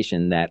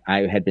validation that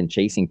I had been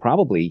chasing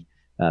probably.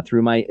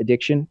 Through my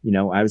addiction,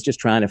 I was just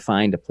trying to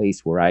find a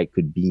place where I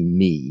could be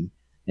me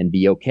and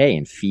be okay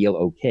and feel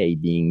okay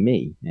being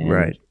me. And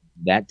right.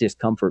 That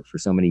discomfort for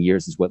so many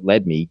years is what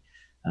led me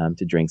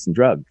to drinks and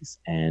drugs.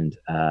 And,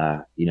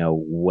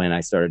 when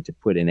I started to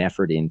put an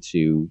effort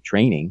into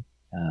training,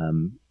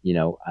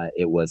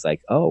 it was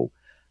like, oh,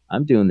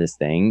 I'm doing this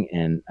thing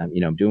and,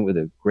 I'm doing it with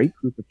a great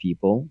group of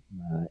people.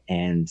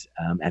 And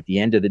at the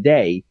end of the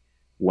day,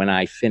 when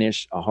I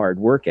finish a hard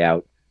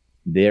workout,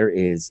 there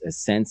is a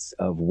sense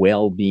of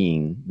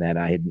well-being that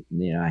I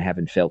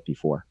haven't felt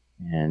before.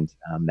 And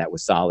that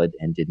was solid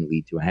and didn't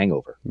lead to a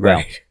hangover.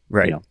 Right.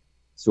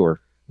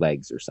 Sore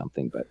legs or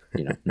something, but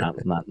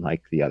not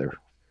like the other.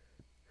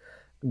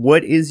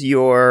 What is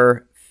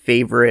your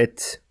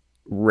favorite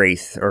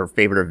race or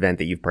favorite event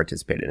that you've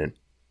participated in?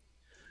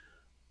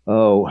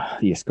 Oh,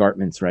 the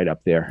escarpment's right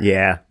up there.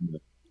 Yeah.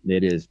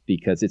 It is,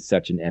 because it's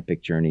such an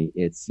epic journey.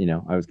 It's, I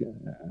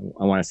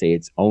want to say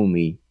it's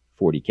only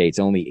 40K. It's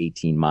only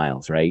 18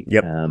 miles, right?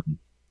 Yep.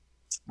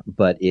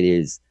 But it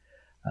is,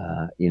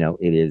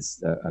 it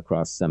is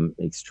across some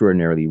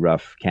extraordinarily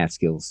rough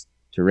Catskills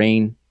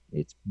terrain.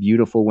 It's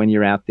beautiful when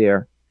you're out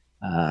there.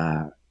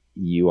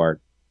 You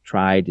are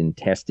tried and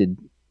tested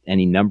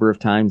any number of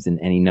times in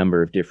any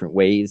number of different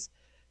ways.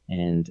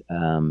 And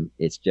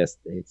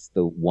it's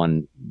the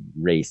one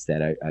race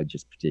that I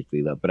just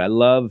particularly love. But I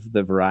love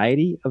the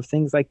variety of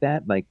things like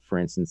that. Like, for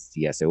instance,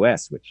 the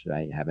SOS, which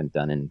I haven't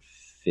done in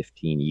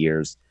 15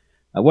 years.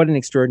 What an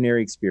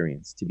extraordinary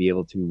experience to be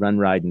able to run,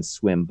 ride, and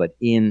swim, but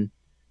in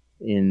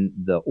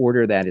the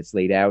order that it's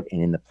laid out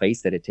and in the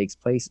place that it takes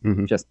place.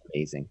 Mm-hmm. Just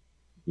amazing.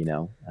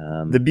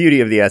 The beauty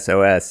of the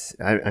SOS,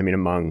 I mean,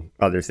 among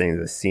other things,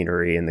 the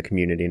scenery and the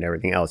community and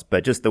everything else,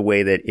 but just the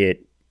way that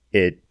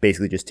it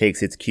basically just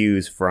takes its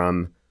cues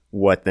from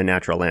what the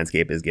natural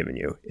landscape has given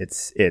you.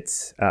 It's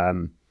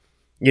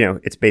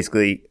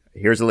basically,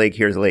 here's a lake,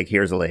 here's a lake,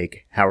 here's a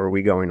lake. How are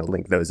we going to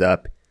link those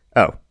up?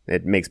 Oh,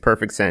 it makes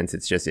perfect sense.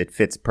 It's just, it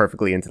fits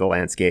perfectly into the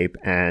landscape.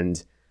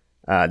 And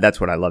that's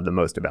what I love the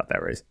most about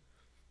that race.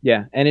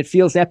 Yeah. And it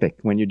feels epic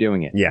when you're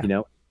doing it, Yeah.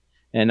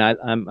 And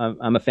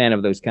I'm a fan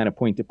of those kind of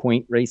point to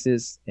point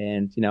races.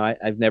 And,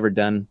 I've never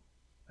done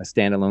a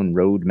standalone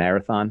road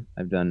marathon.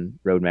 I've done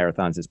road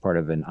marathons as part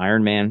of an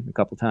Ironman a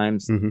couple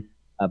times,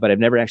 but I've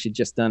never actually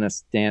just done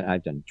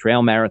I've done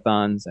trail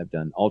marathons. I've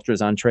done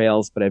ultras on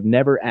trails, but I've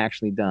never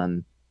actually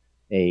done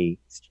a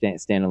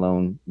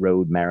standalone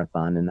road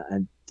marathon.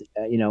 And,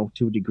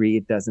 to a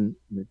degree,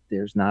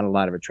 there's not a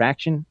lot of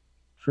attraction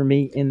for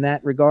me in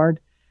that regard.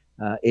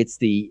 It's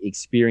the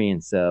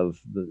experience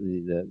of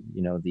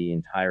the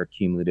entire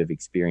cumulative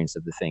experience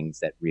of the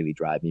things that really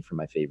drive me for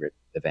my favorite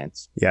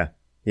events. Yeah.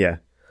 Yeah.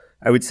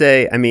 I would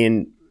say, I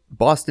mean,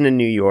 Boston and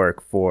New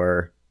York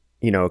for,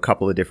 a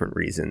couple of different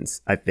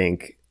reasons. I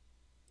think,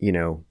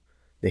 the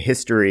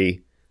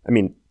history, I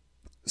mean,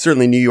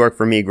 certainly New York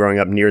for me growing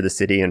up near the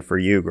city, and for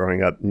you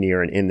growing up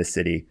near and in the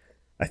city,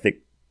 I think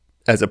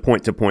as a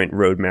point-to-point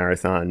road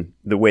marathon,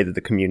 the way that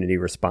the community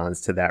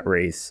responds to that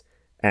race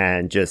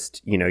and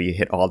just, you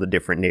hit all the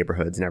different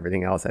neighborhoods and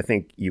everything else, I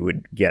think you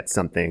would get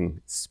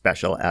something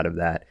special out of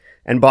that.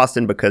 And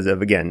Boston, because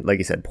of, again, like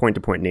you said,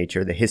 point-to-point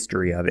nature, the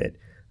history of it,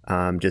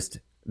 just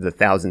the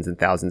thousands and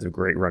thousands of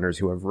great runners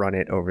who have run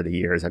it over the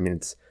years. I mean,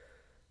 it's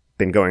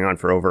been going on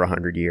for over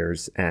 100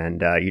 years,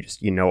 and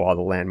you know all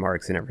the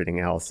landmarks and everything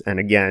else. And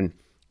again,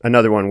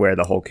 another one where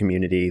the whole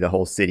community, the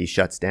whole city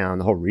shuts down,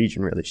 the whole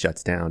region really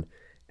shuts down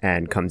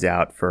and comes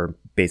out for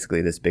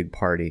basically this big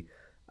party.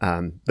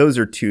 Those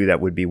are two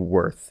that would be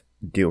worth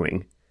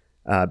doing.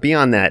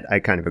 Beyond that, I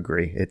kind of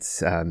agree.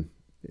 It's, I'd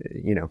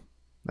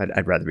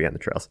rather be on the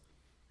trails.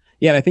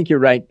 Yeah, and I think you're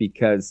right,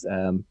 because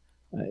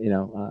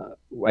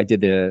I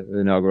did the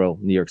inaugural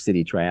New York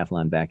City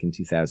Triathlon back in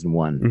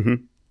 2001, mm-hmm.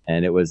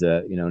 and it was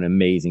an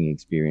amazing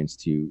experience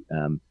to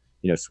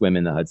swim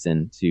in the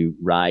Hudson, to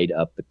ride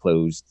up the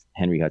closed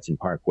Henry Hudson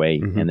Parkway,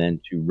 mm-hmm. and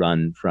then to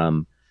run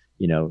from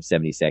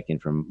 72nd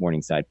from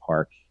Morningside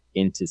Park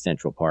into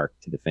Central Park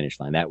to the finish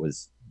line. That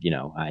was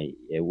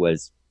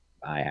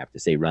I have to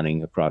say,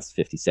 running across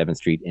 57th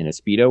Street in a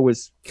Speedo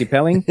was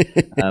compelling.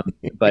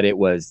 But it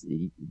was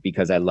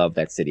because I love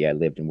that city. I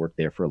lived and worked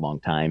there for a long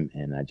time,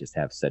 and I just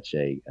have such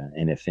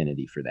an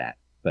affinity for that.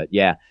 But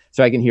yeah,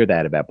 so I can hear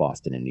that about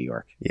Boston and New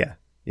York. Yeah,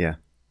 yeah.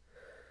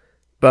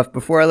 Buff,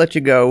 before I let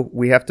you go,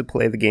 we have to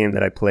play the game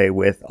that I play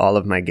with all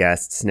of my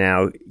guests.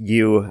 Now,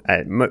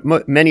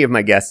 many of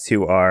my guests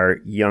who are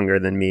younger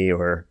than me,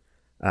 or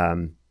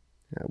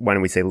why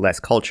don't we say less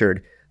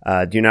cultured,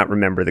 do not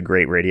remember the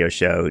great radio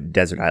show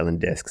Desert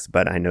Island Discs,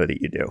 but I know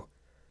that you do.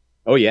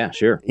 Oh, yeah,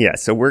 sure. Yeah,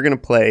 so we're going to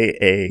play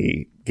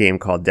a game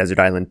called Desert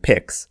Island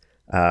Picks,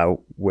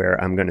 where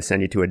I'm going to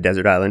send you to a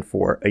desert island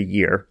for a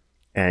year,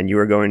 and you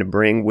are going to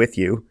bring with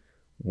you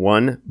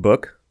one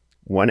book,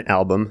 one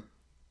album,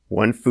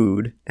 one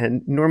food,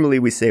 and normally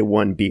we say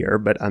one beer,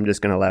 but I'm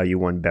just going to allow you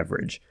one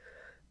beverage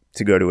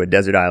to go to a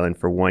desert island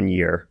for 1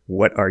 year.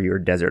 What are your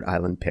desert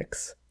island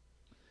picks?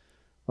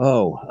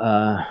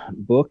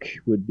 Book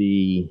would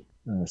be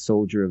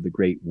Soldier of the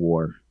Great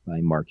War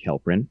by Mark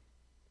Helprin.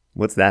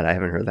 What's that? I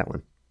haven't heard that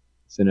one.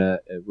 It's a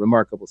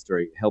remarkable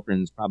story.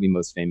 Helprin's probably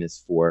most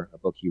famous for a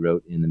book he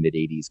wrote in the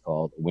mid-'80s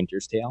called A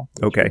Winter's Tale.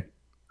 Okay.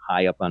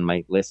 High up on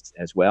my list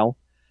as well.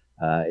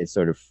 It's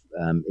kind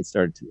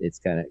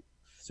of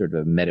sort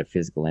of a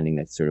metaphysical ending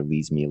that sort of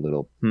leaves me a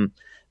little,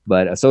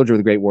 But A Soldier of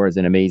the Great War is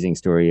an amazing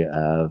story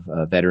of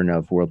a veteran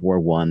of World War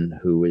I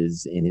who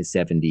is in his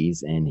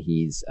 70s, and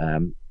he's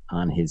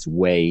on his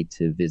way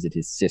to visit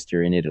his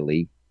sister in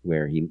Italy,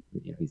 where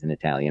he's an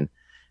Italian,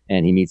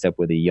 and he meets up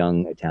with a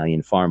young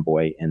Italian farm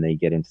boy, and they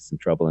get into some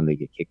trouble and they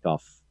get kicked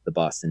off the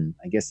bus. And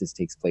I guess this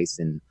takes place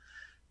in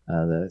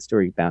The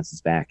story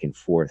bounces back and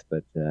forth,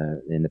 but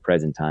in the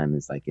present time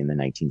is like in the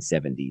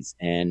 1970s.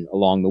 And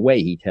along the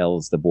way, he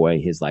tells the boy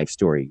his life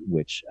story,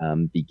 which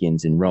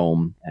begins in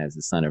Rome as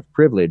the son of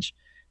privilege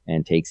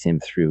and takes him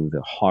through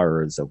the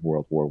horrors of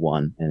World War I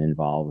and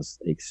involves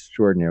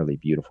extraordinarily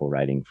beautiful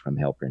writing from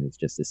Halpern, who's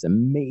just this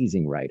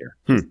amazing writer.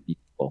 Just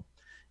beautiful.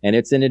 And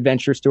it's an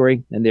adventure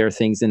story, and there are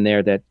things in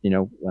there that,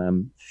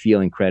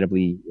 feel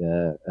incredibly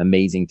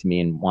amazing to me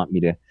and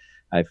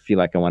I feel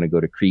like I want to go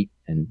to Crete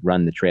and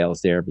run the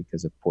trails there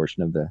because of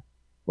portion of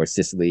or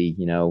Sicily,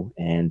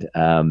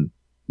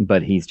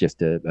 but he's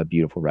just a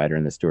beautiful writer,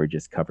 and the story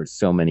just covers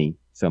so many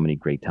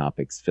great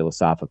topics,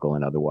 philosophical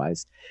and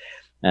otherwise.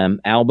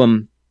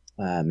 Album,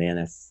 man,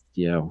 that's,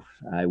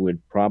 I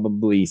would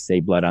probably say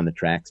Blood on the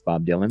Tracks,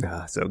 Bob Dylan.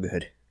 Ah, so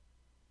good.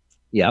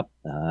 Yep.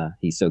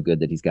 He's so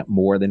good that he's got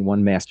more than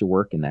one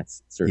masterwork, and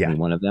that's certainly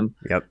one of them.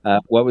 Yep.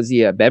 What was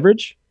the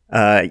beverage?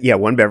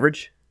 One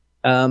beverage.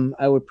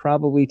 I would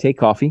probably take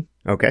coffee.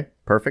 Okay,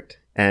 perfect.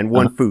 And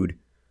one food.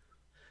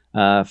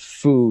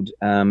 Food.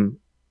 I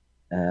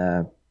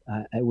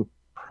would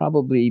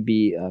probably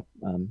be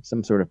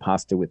some sort of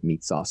pasta with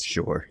meat sauce.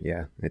 Sure.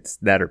 Yeah, it's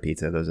that or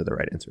pizza. Those are the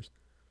right answers.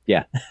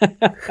 Yeah.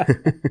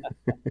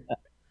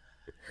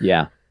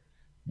 Yeah.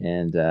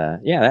 And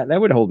that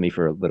would hold me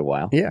for a little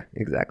while. Yeah,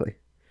 exactly.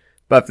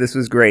 Buff, this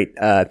was great.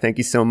 Thank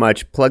you so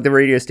much. Plug the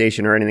radio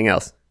station or anything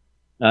else.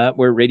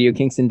 Where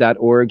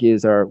radiokingston.org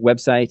is our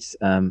website.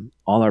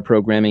 All our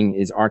programming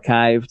is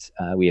archived.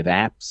 We have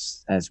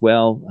apps as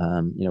well.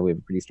 We have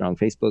a pretty strong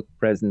Facebook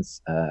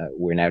presence.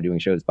 We're now doing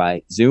shows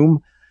by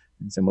Zoom.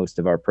 And so most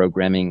of our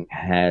programming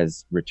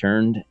has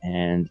returned.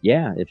 And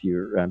if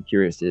you're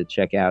curious to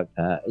check out,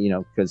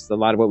 because a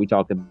lot of what we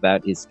talked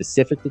about is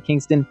specific to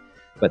Kingston,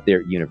 but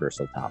they're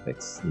universal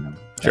topics,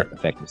 Sure. that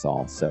affect us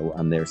all. So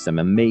there's some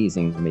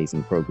amazing,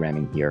 amazing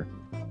programming here.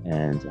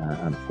 And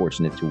I'm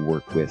fortunate to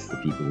work with the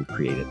people who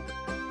create it.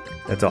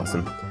 That's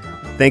awesome.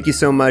 Thank you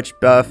so much,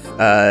 Buff.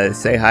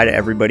 Say hi to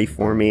everybody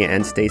for me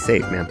and stay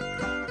safe, man.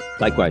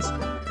 Likewise.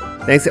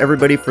 Thanks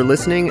everybody for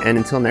listening, and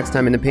until next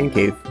time in the Pain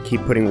Cave,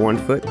 keep putting one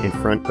foot in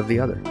front of the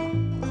other.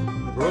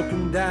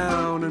 Broken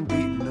down and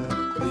beaten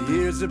up, the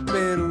years have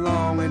been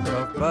long and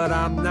tough, but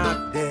I'm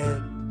not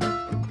dead.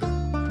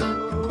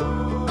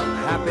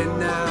 Happy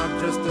now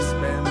just to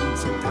spend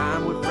some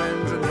time with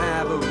friends and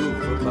have a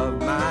roof above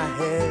my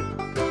head.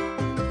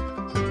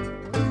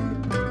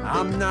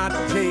 I'm not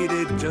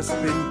jaded, just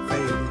been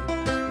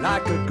faded,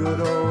 like a good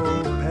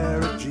old pair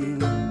of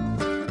jeans.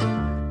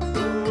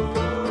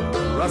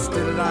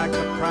 Rusted like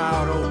a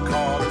proud old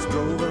car that's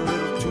drove a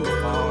little too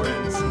far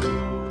and seen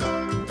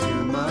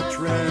too much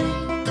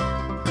rain.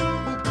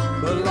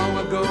 But long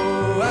ago,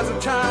 as a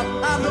child,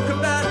 I look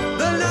up at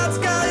the night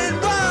sky in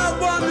wild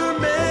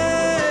wonderment.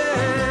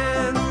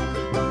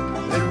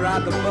 Then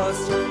ride the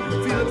bus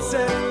and feel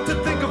upset to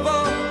think of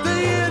all the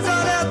years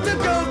I'd have to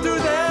go through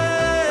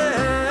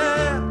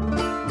there.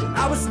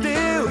 I was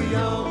still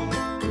young.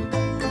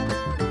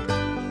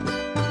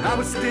 I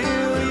was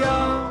still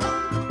young.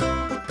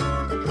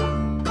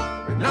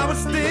 I was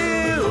still